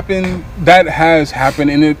that has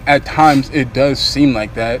happened, and at times it does seem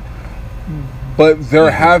like that, but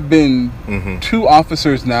there have been 2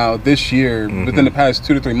 officers now this year, within the past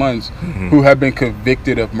 2 to 3 months, who have been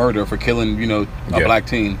convicted of murder for killing, you know, a black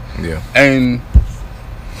teen. And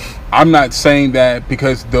I'm not saying that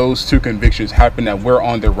because those 2 convictions happened that we're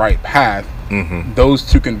on the right path. Those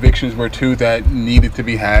 2 convictions were 2 that needed to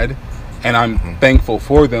be had, and I'm thankful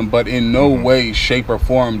for them, but in no way, shape, or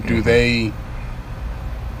form do they,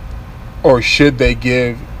 or should they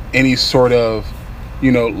give any sort of,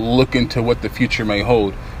 you know, look into what the future may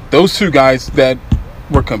hold. Those 2 guys that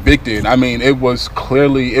were convicted, I mean, it was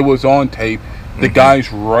on tape, the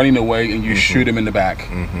guy's running away and you shoot him in the back.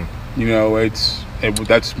 You know,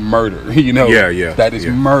 that's murder. You know, that is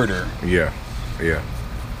murder.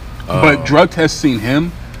 But drug testing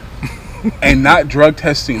him and not drug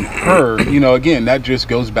testing her, you know, again, that just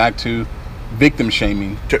goes back to victim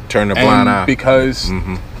shaming. Turn the blind eye. Because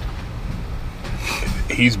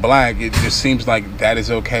he's black, it just seems like that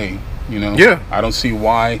is okay, you know? I don't see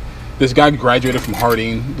why. This guy graduated from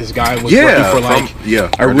Harding. This guy was working for like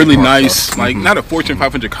a really nice, like not a Fortune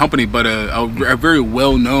 500 company, but a very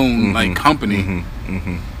well-known like company.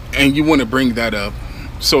 And you want to bring that up.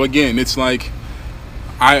 So again, it's like,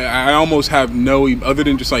 I almost have no, other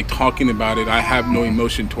than just like talking about it, I have no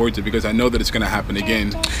emotion towards it because I know that it's going to happen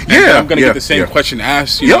again. And I'm going to get the same question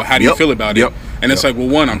asked, you know, how do you feel about it? And it's like, well,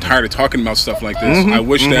 one, I'm tired of talking about stuff like this. I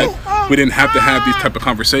wish that we didn't have to have these type of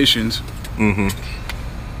conversations. And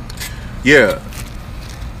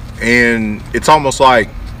it's almost like,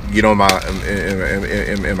 you know, in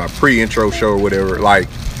my pre-intro show or whatever, like,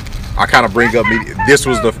 I kind of bring up, this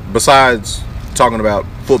was besides talking about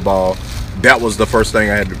football, that was the first thing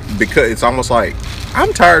I had to, because it's almost like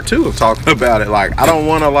I'm tired too of talking about it. Like, I don't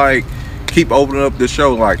want to like keep opening up the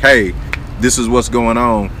show like, hey, this is what's going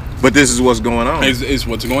on. But this is what's going on. Is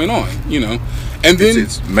what's going on, you know. And then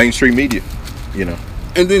it's mainstream media, you know.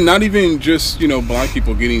 And then not even just, you know, black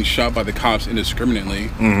people getting shot by the cops indiscriminately,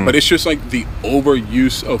 but it's just like the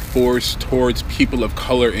overuse of force towards people of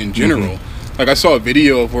color in general. Like I saw a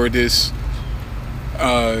video of where this,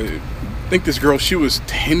 I think this girl, she was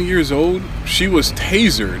 10 years old. She was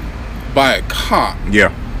tasered by a cop.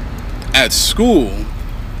 Yeah. At school.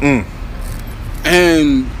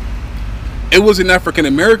 And it was an African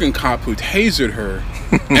American cop who tasered her.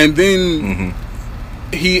 And then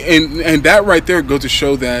and that right there goes to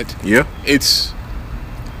show that it's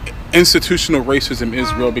institutional racism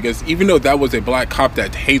is real, because even though that was a black cop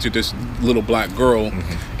that tasered this little black girl,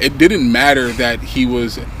 it didn't matter that he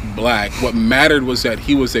was black. What mattered was that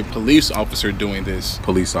he was a police officer doing this.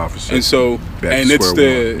 Police officer. And so, and it's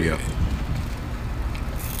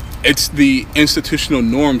it's the institutional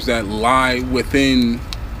norms that lie within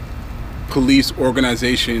police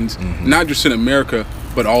organizations, not just in America,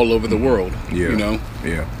 but all over the world. You know.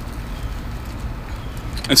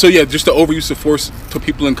 And so just the overuse of force to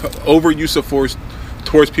people overuse of force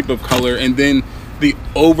towards people of color, and then the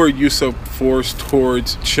overuse of force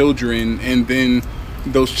towards children, and then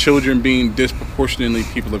those children being disproportionately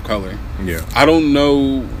people of color. I don't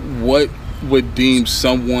know what would deem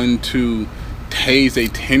someone to tase a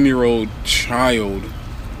 10-year-old child,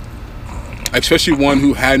 especially one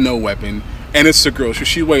who had no weapon. And it's a girl. So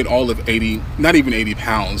she weighed all of 80, not even 80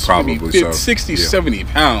 pounds. Probably so. 60, 70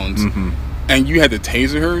 pounds. And you had to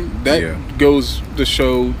taser her. That goes to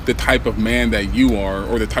show the type of man that you are,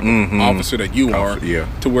 or the type of officer that you are,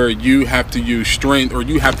 to where you have to use strength, or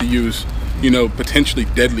you have to use, you know, potentially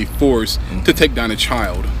deadly force to take down a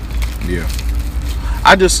child.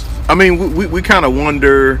 I mean, we kind of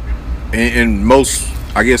wonder, and most,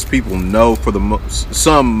 I guess, people know, for the most,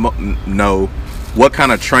 some know what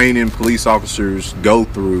kind of training police officers go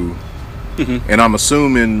through. And I'm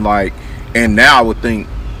assuming, like, and now I would think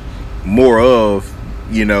more of,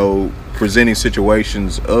 you know, presenting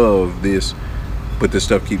situations of this, but this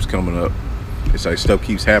stuff keeps coming up. It's like stuff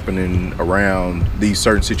keeps happening around these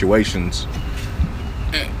certain situations,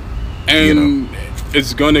 and you know,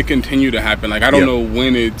 it's going to continue to happen. Like, I don't know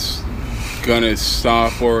when it's gonna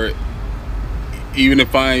stop, or even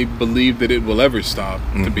if I believe that it will ever stop,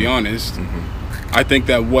 to be honest. I think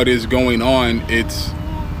that what is going on, it's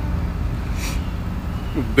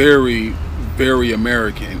very, very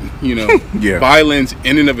American, you know. Violence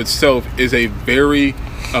in and of itself is a very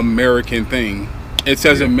American thing. It's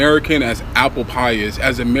as American as apple pie is,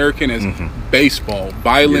 as American as baseball.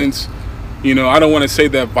 Violence, you know, I don't want to say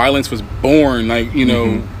that violence was born, like, you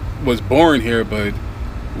know, was born here, but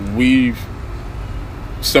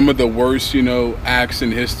some of the worst, you know, acts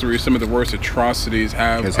in history, some of the worst atrocities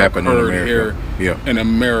have happened occurred here in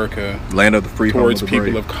America, land of the free, towards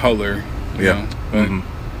people of color. You know?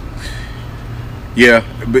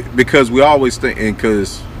 Because we always think, and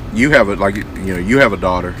because you have a, like, you know, you have a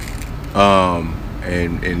daughter,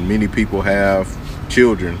 and many people have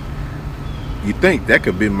children. You think that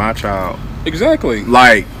could be my child? Exactly.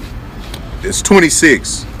 Like, it's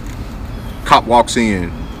 26. Cop walks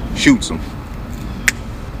in, shoots him.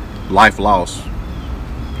 Life lost.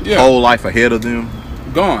 Whole life ahead of them.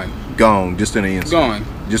 Gone. Just in an instant. Gone.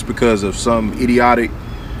 Just because of some idiotic,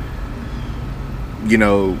 you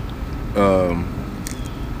know,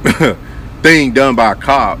 thing done by a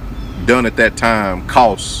cop, done at that time,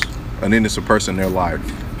 costs an innocent person their life.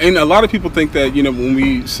 And a lot of people think that, you know, when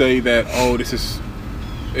we say that, oh,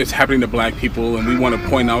 it's happening to black people, and we want to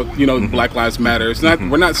point out, you know, Black Lives Matter. It's not.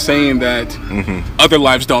 We're not saying that other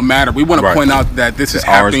lives don't matter. We want to point out that this is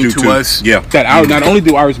happening to us. That not only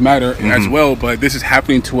do ours matter as well, but this is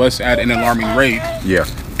happening to us at an alarming rate.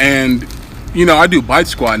 And, you know, I do Bite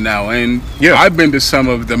Squad now, and I've been to some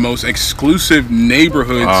of the most exclusive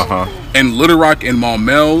neighborhoods in Little Rock and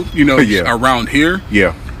Maumelle, you know, around here.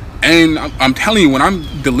 And I'm telling you, when I'm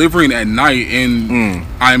delivering at night and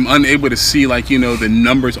I'm unable to see, like, you know, the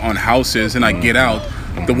numbers on houses, and I get out,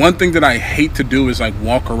 the one thing that I hate to do is, like,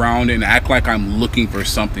 walk around and act like I'm looking for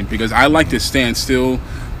something, because I like to stand still,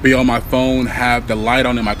 be on my phone, have the light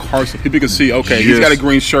on in my car so people can see, okay, he's got a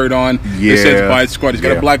green shirt on, it says Bite Squad, he's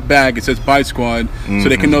got a black bag, it says Bite Squad, so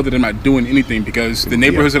they can know that I'm not doing anything, because the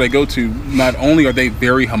neighborhoods that I go to, not only are they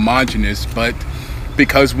very homogenous, but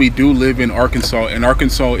because we do live in Arkansas, and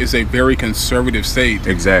Arkansas is a very conservative state,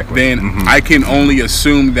 then I can only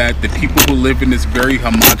assume that the people who live in this very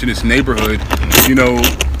homogenous neighborhood, you know,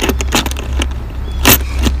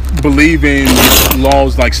 believe in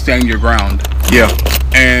laws like stand your ground.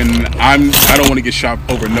 And I don't want to get shot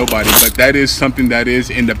over nobody, but that is something that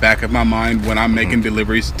is in the back of my mind when I'm making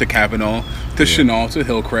deliveries to Kavanaugh, to Chenal, to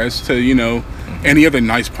Hillcrest, to, you know, any other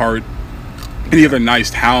nice part, any other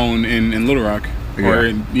nice town in Little Rock,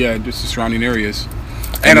 or just the surrounding areas.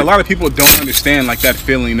 And a lot of people don't understand, like, that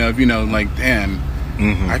feeling of, you know, like, damn,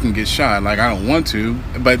 I can get shot, like, I don't want to,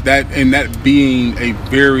 but that being a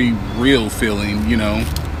very real feeling, you know.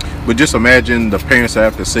 But just imagine the parents that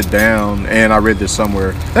have to sit down, and I read this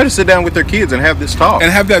somewhere, they have to sit down with their kids and have this talk.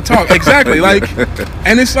 And have that talk, exactly. Like,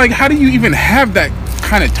 and it's like, how do you even have that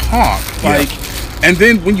kind of talk? Like, and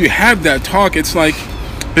then when you have that talk, it's like,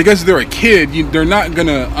 because they're a kid, they're not going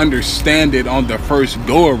to understand it on the first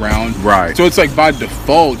go-around. Right. So it's like, by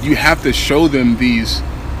default, you have to show them these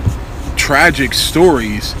tragic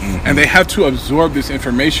stories, and they have to absorb this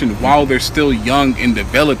information while they're still young and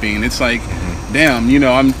developing. It's like, damn, you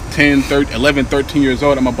know, I'm 10, 13 years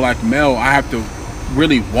old, I'm a black male, I have to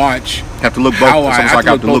really watch. Have to look both, it's almost like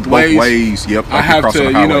I have to look both ways. Yep. I have to,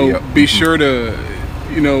 you know, be sure to,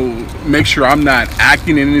 you know, make sure I'm not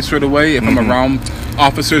acting in any sort of way. If I'm around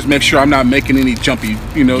officers, make sure I'm not making any jumpy,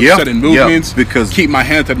 you know, sudden movements. Because keep my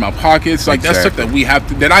hands in my pockets. Like, that's stuff that we have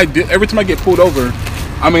to, that I do every time I get pulled over.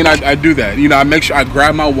 I mean, I do that. You know, I make sure I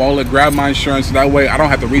grab my wallet, grab my insurance. That way I don't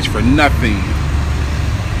have to reach for nothing.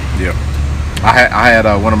 Yeah. I had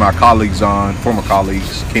one of my colleagues on, former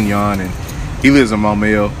colleagues, Kenyon, and he lives in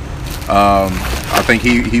Maumelle. I think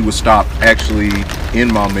he was stopped actually in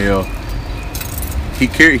Maumelle. He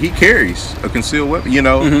carries a concealed weapon, you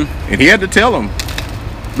know, and he had to tell him,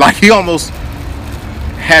 like, he almost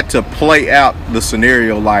had to play out the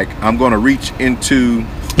scenario, like, I'm going to reach into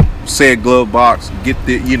said glove box, get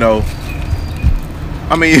the, you know,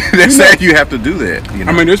 I mean, that's sad you have to do that, you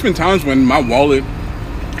know? I mean, there's been times when my wallet,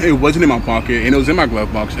 it wasn't in my pocket and it was in my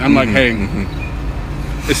glove box, and I'm like, hey,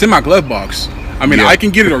 it's in my glove box. I mean, I can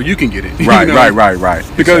get it or you can get it. Right, you know? right.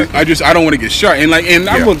 Because I don't want to get shot, and like, and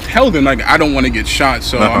I will tell them, like, I don't want to get shot.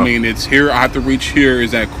 So I mean, it's here. I have to reach here.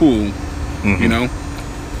 Is that cool? You know?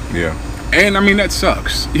 Yeah. And I mean, that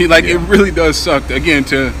sucks. Like, it really does suck. Again,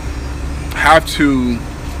 to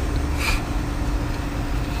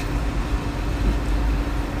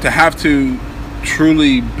have to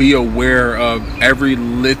truly be aware of every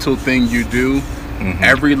little thing you do.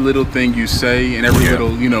 Every little thing you say, and every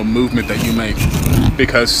little, you know, movement that you make,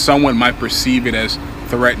 because someone might perceive it as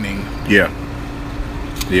threatening.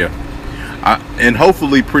 And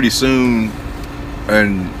hopefully pretty soon,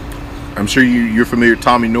 and I'm sure you're familiar with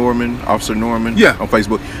Tommy Norman, Officer Norman, on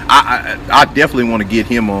Facebook. I definitely want to get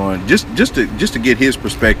him on, just to get his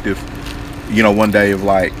perspective, you know, one day, of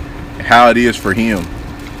like how it is for him,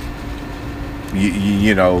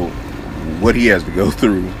 you know, what he has to go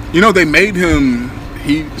through. You know, they made him,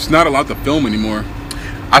 he's not allowed to film anymore.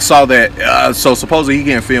 I saw that. So supposedly he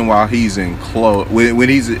can't film while he's in clothes, when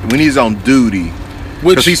he's on duty,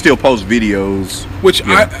 because he still posts videos. Which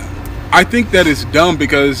I think that is dumb,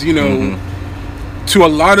 because, you know, to a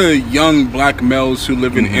lot of young black males who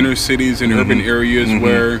live in inner cities and urban areas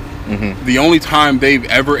where the only time they've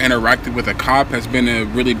ever interacted with a cop has been a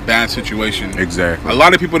really bad situation. Exactly. A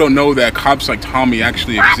lot of people don't know that cops like Tommy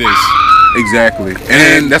actually exist. Exactly.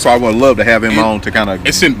 And that's why I would love to have him on to kind of...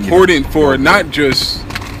 It's important for not just,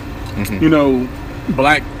 you know,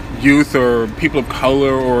 black youth or people of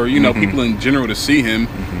color or, you know, people in general to see him,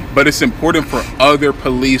 but it's important for other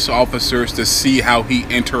police officers to see how he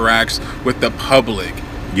interacts with the public.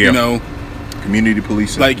 You know? Community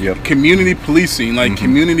policing. Like, community policing, like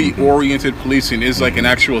community-oriented policing is like an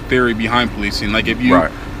actual theory behind policing. Like, if you...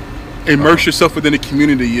 immerse yourself within a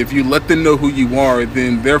community, if you let them know who you are,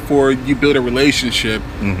 then therefore you build a relationship,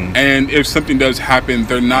 and if something does happen,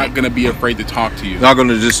 they're not going to be afraid to talk to you. Not going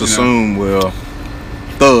to just assume, well,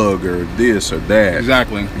 thug or this or that.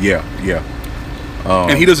 Exactly.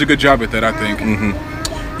 And he does a good job at that, I think.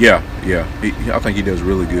 I think he does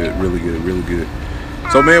really good.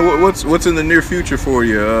 So, man, what's in the near future for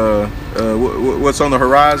you? What's on the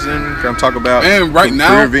horizon? Can I talk about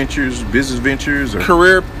career ventures, business ventures?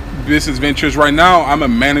 Or? Business ventures. Right now, I'm a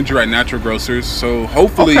manager at Natural Grocers, so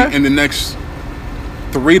hopefully in the next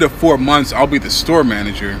 3 to 4 months, I'll be the store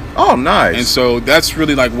manager. Oh, nice. And so that's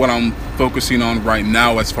really like what I'm focusing on right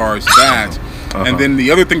now as far as that. And then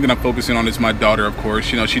the other thing that I'm focusing on is my daughter, of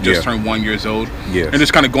course. You know, she just turned 1 year old. And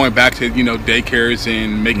just kind of going back to, you know, daycares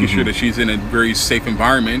and making sure that she's in a very safe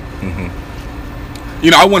environment.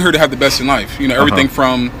 You know, I want her to have the best in life. You know, everything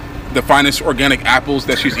from the finest organic apples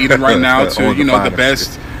that she's eating right now to, you know, the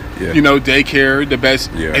best, you know, daycare, the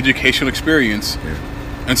best educational experience.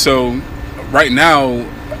 And so right now,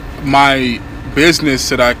 my business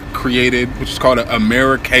that I created, which is called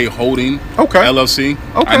Amerik Holding LLC.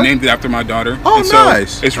 Okay. I named it after my daughter. Oh, and so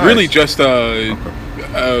nice. It's really just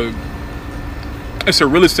it's a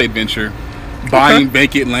real estate venture, buying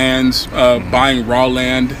vacant lands, buying raw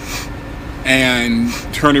land, and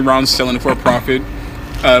turning around selling it for a profit.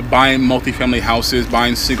 Buying multifamily houses,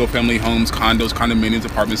 buying single-family homes, condos, condominiums,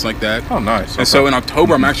 apartments like that. Oh, nice. And so in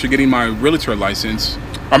October, I'm actually getting my realtor license.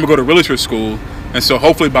 I'm gonna go to realtor school, and so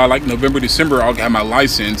hopefully by like November, December, I'll have my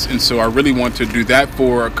license. And so I really want to do that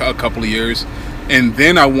for a couple of years, and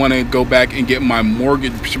then I want to go back and get my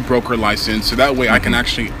mortgage broker license, so that way I can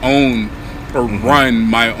actually own or run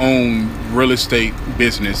my own real estate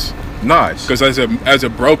business. Nice. Because as a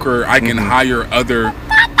broker, I can hire other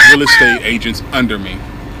real estate agents under me.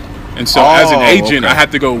 And so as an agent, I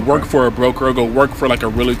have to go work for a broker or go work for like a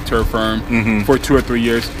realtor firm for 2 or 3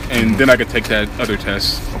 years, and then I could take that other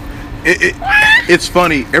test. It's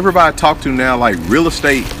funny. Everybody I talk to now, like real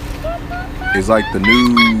estate is like the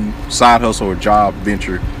new side hustle or job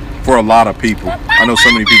venture for a lot of people. I know so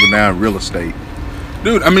many people now in real estate.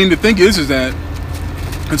 Dude, I mean, the thing is that,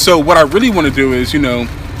 and so what I really want to do is,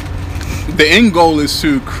 the end goal is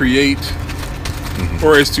to create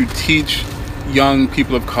or is to teach young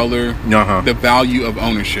people of color the value of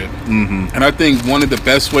ownership. And I think one of the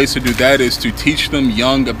best ways to do that is to teach them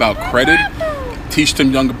young about credit, teach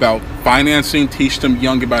them young about financing, teach them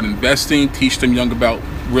young about investing, teach them young about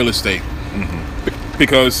real estate.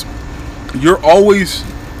 Because you're always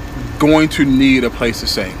going to need a place to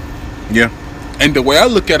stay. Yeah. And the way I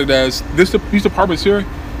look at it as, these apartments here,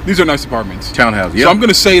 these are nice apartments. Townhouse, yeah. So I'm going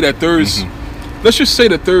to say that there's, let's just say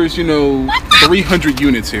that there's, 300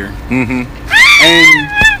 units here. And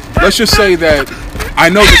let's just say that, I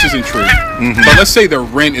know this isn't true, but let's say the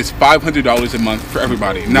rent is $500 a month for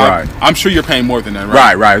everybody. Now, I'm sure you're paying more than that,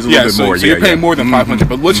 right? Right. It's a little bit more. So you're paying more than 500,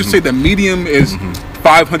 but let's just say the medium is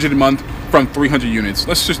 500 a month from 300 units.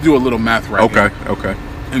 Let's just do a little math right here. Okay.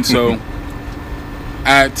 And so,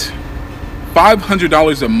 at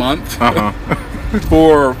 $500 a month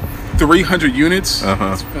for 300 units,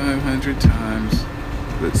 that's 500 times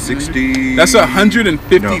 60. That's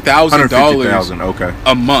 $150,000. Okay.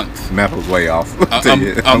 A month. Math was way off. I'm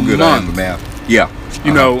good at the math. Yeah.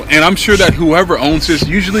 And I'm sure that whoever owns this,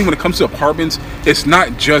 usually when it comes to apartments, it's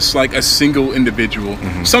not just like a single individual.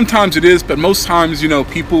 Sometimes it is, but most times,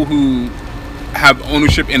 people who have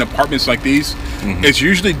ownership in apartments like these, it's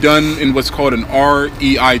usually done in what's called an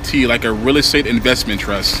REIT, like a real estate investment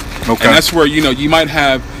trust. Okay. And that's where, you might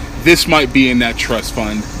have, this might be in that trust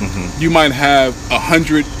fund. You might have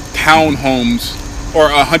 100 townhomes or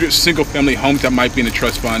 100 single family homes that might be in a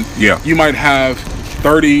trust fund. Yeah. You might have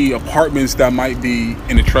 30 apartments that might be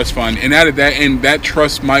in a trust fund. And out of that, and that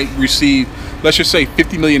trust might receive, let's just say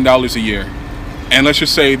 $50 million a year. And let's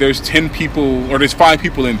just say there's 10 people or there's 5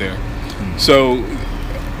 people in there. So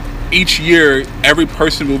each year, every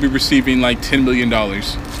person will be receiving like $10 million,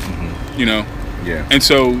 Yeah. And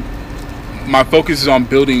so my focus is on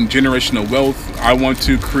building generational wealth. I want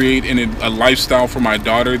to create a lifestyle for my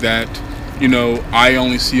daughter that, I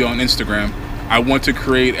only see on Instagram. I want to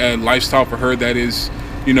create a lifestyle for her that is,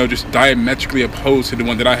 just diametrically opposed to the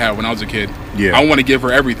one that I had when I was a kid. Yeah. I want to give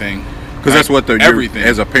her everything. Because that's what everything.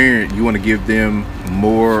 As a parent, you want to give them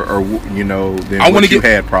more, or than what you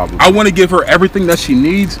had probably. I want to give her everything that she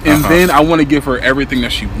needs, and then I want to give her everything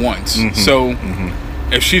that she wants. So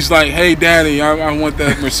if she's like, "Hey, Daddy, I want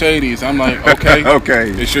that Mercedes," I'm like, "Okay,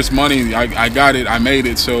 okay, it's just money. I got it. I made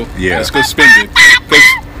it. So let's go spend it." Because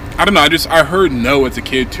I don't know. I heard no as a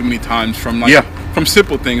kid too many times from from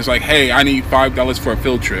simple things like, "Hey, I need $5 for a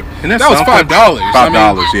field trip," and that was $5.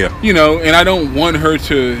 $5, yeah. And I don't want her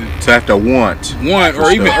to have to want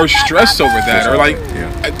or stress over that, or like,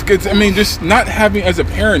 because just not having, as a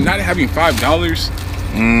parent, not having $5.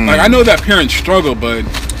 Like, I know that parents struggle, but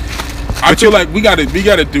I feel like we gotta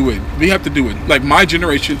do it. We have to do it. Like my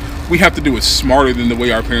generation, we have to do it smarter than the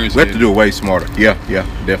way our parents did. We have to do it way smarter. Yeah,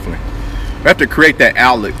 definitely. We have to create that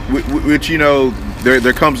outlet, which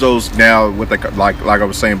there comes those now with like I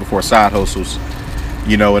was saying before, side hustles,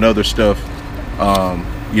 and other stuff,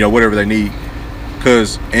 whatever they need.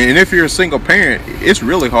 And if you're a single parent, it's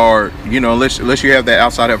really hard, unless you have that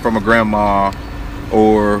outside help from a grandma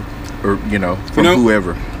or from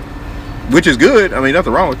whoever. Which is good.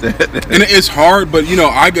 Nothing wrong with that. And it's hard, but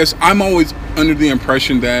I guess I'm always under the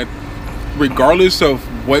impression that regardless of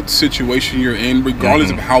what situation you're in, regardless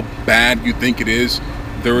of how bad you think it is,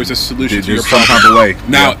 there is a solution to your problem. Some kind of way.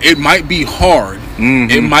 Now, it might be hard.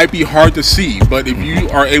 It might be hard to see, but if you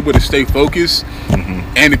are able to stay focused,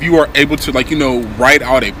 and if you are able to, write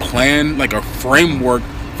out a plan, like a framework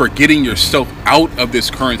for getting yourself out of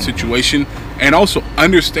this current situation, and also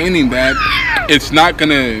understanding that it's not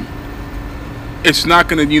gonna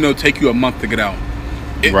take you a month to get out.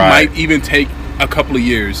 It might even take a couple of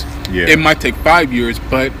years. Yeah. It might take 5 years,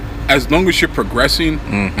 but as long as you're progressing,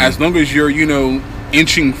 as long as you're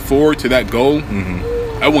inching forward to that goal,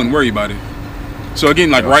 I wouldn't worry about it. So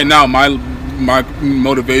again, like right now, my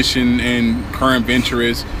motivation and current venture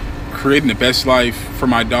is creating the best life for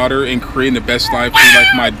my daughter and creating the best life for like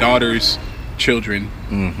my daughter's children.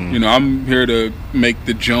 I'm here to make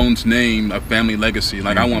the Jones name a family legacy.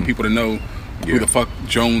 Like I want people to know who the fuck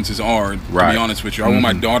Joneses are, to be honest with you. I want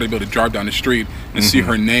my daughter to be able to drive down the street and see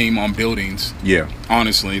her name on buildings. Yeah.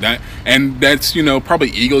 Honestly. That's probably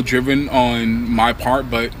ego driven on my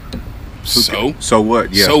part, but so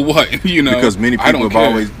what? Yeah. So what? Because many people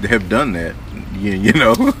always have done that.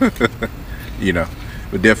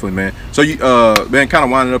 But definitely, man. So you man, kind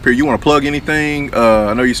of winding up here, you want to plug anything?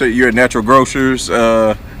 I know you said you're at Natural Grocers,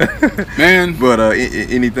 man. But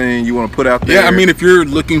anything you want to put out there? Yeah, I mean, if you're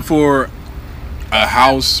looking for a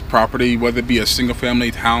house property, whether it be a single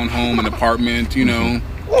family townhome, an apartment, or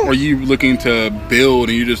you looking to build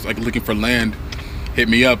and you're just like looking for land, hit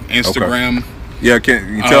me up. Instagram. Okay. Yeah,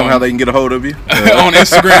 can you tell them how they can get a hold of you? On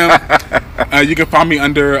Instagram, you can find me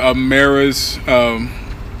under Mara's.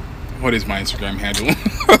 What is my Instagram handle?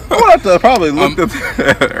 We'll have to probably look up.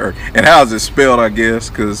 And how is it spelled? I guess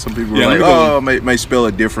because some people are may spell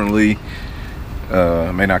it differently.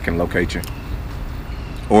 May not can locate you.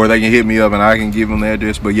 Or they can hit me up and I can give them the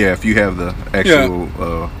address. But yeah, if you have the actual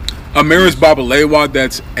Amaris Babalawo,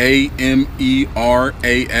 that's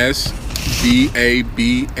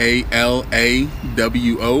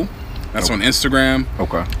AMERASBABALAWO. That's on Instagram.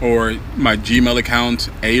 Okay. Or my Gmail account,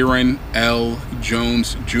 Aaron L.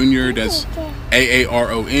 Jones Jr. That's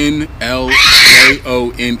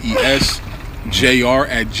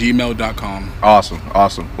AARONLJONES@gmail.com.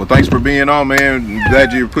 Awesome. Well, thanks for being on, man.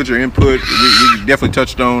 Glad you put your input. We definitely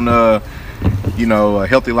touched on,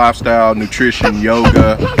 healthy lifestyle, nutrition,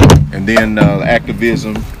 yoga, and then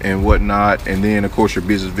activism and whatnot, and then of course your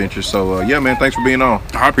business venture. So yeah, man, thanks for being on.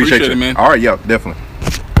 I appreciate it, man. All right, yeah, definitely.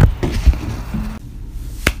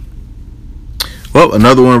 Well,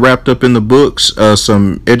 another one wrapped up in the books.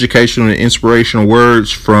 Some educational and inspirational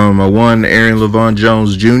words from one Aaron LaVon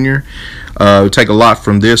Jones Jr. We take a lot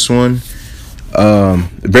from this one. A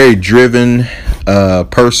very driven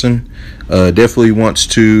person. Definitely wants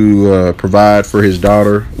to provide for his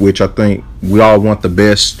daughter, which I think we all want the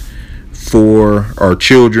best for our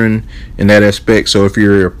children in that aspect. So if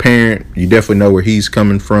you're a parent, you definitely know where he's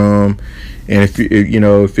coming from. And if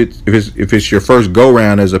it's your first go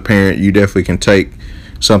round as a parent, you definitely can take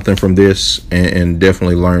something from this and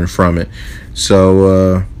definitely learn from it.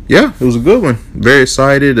 So yeah, it was a good one. Very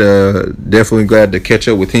excited. Definitely glad to catch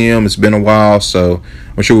up with him. It's been a while, so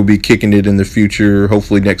I'm sure we'll be kicking it in the future.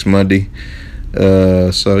 Hopefully next Monday.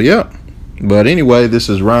 So yeah. But anyway, this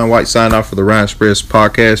is Ryan White signing off for the Ryan Express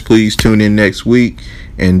podcast. Please tune in next week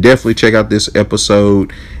and definitely check out this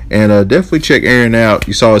episode. And definitely check Aaron out.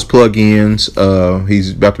 You saw his plug-ins.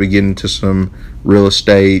 He's about to be getting into some real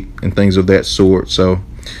estate and things of that sort. So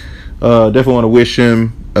definitely want to wish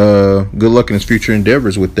him good luck in his future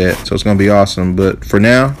endeavors with that. So it's going to be awesome. But for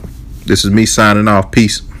now, this is me signing off.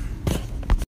 Peace.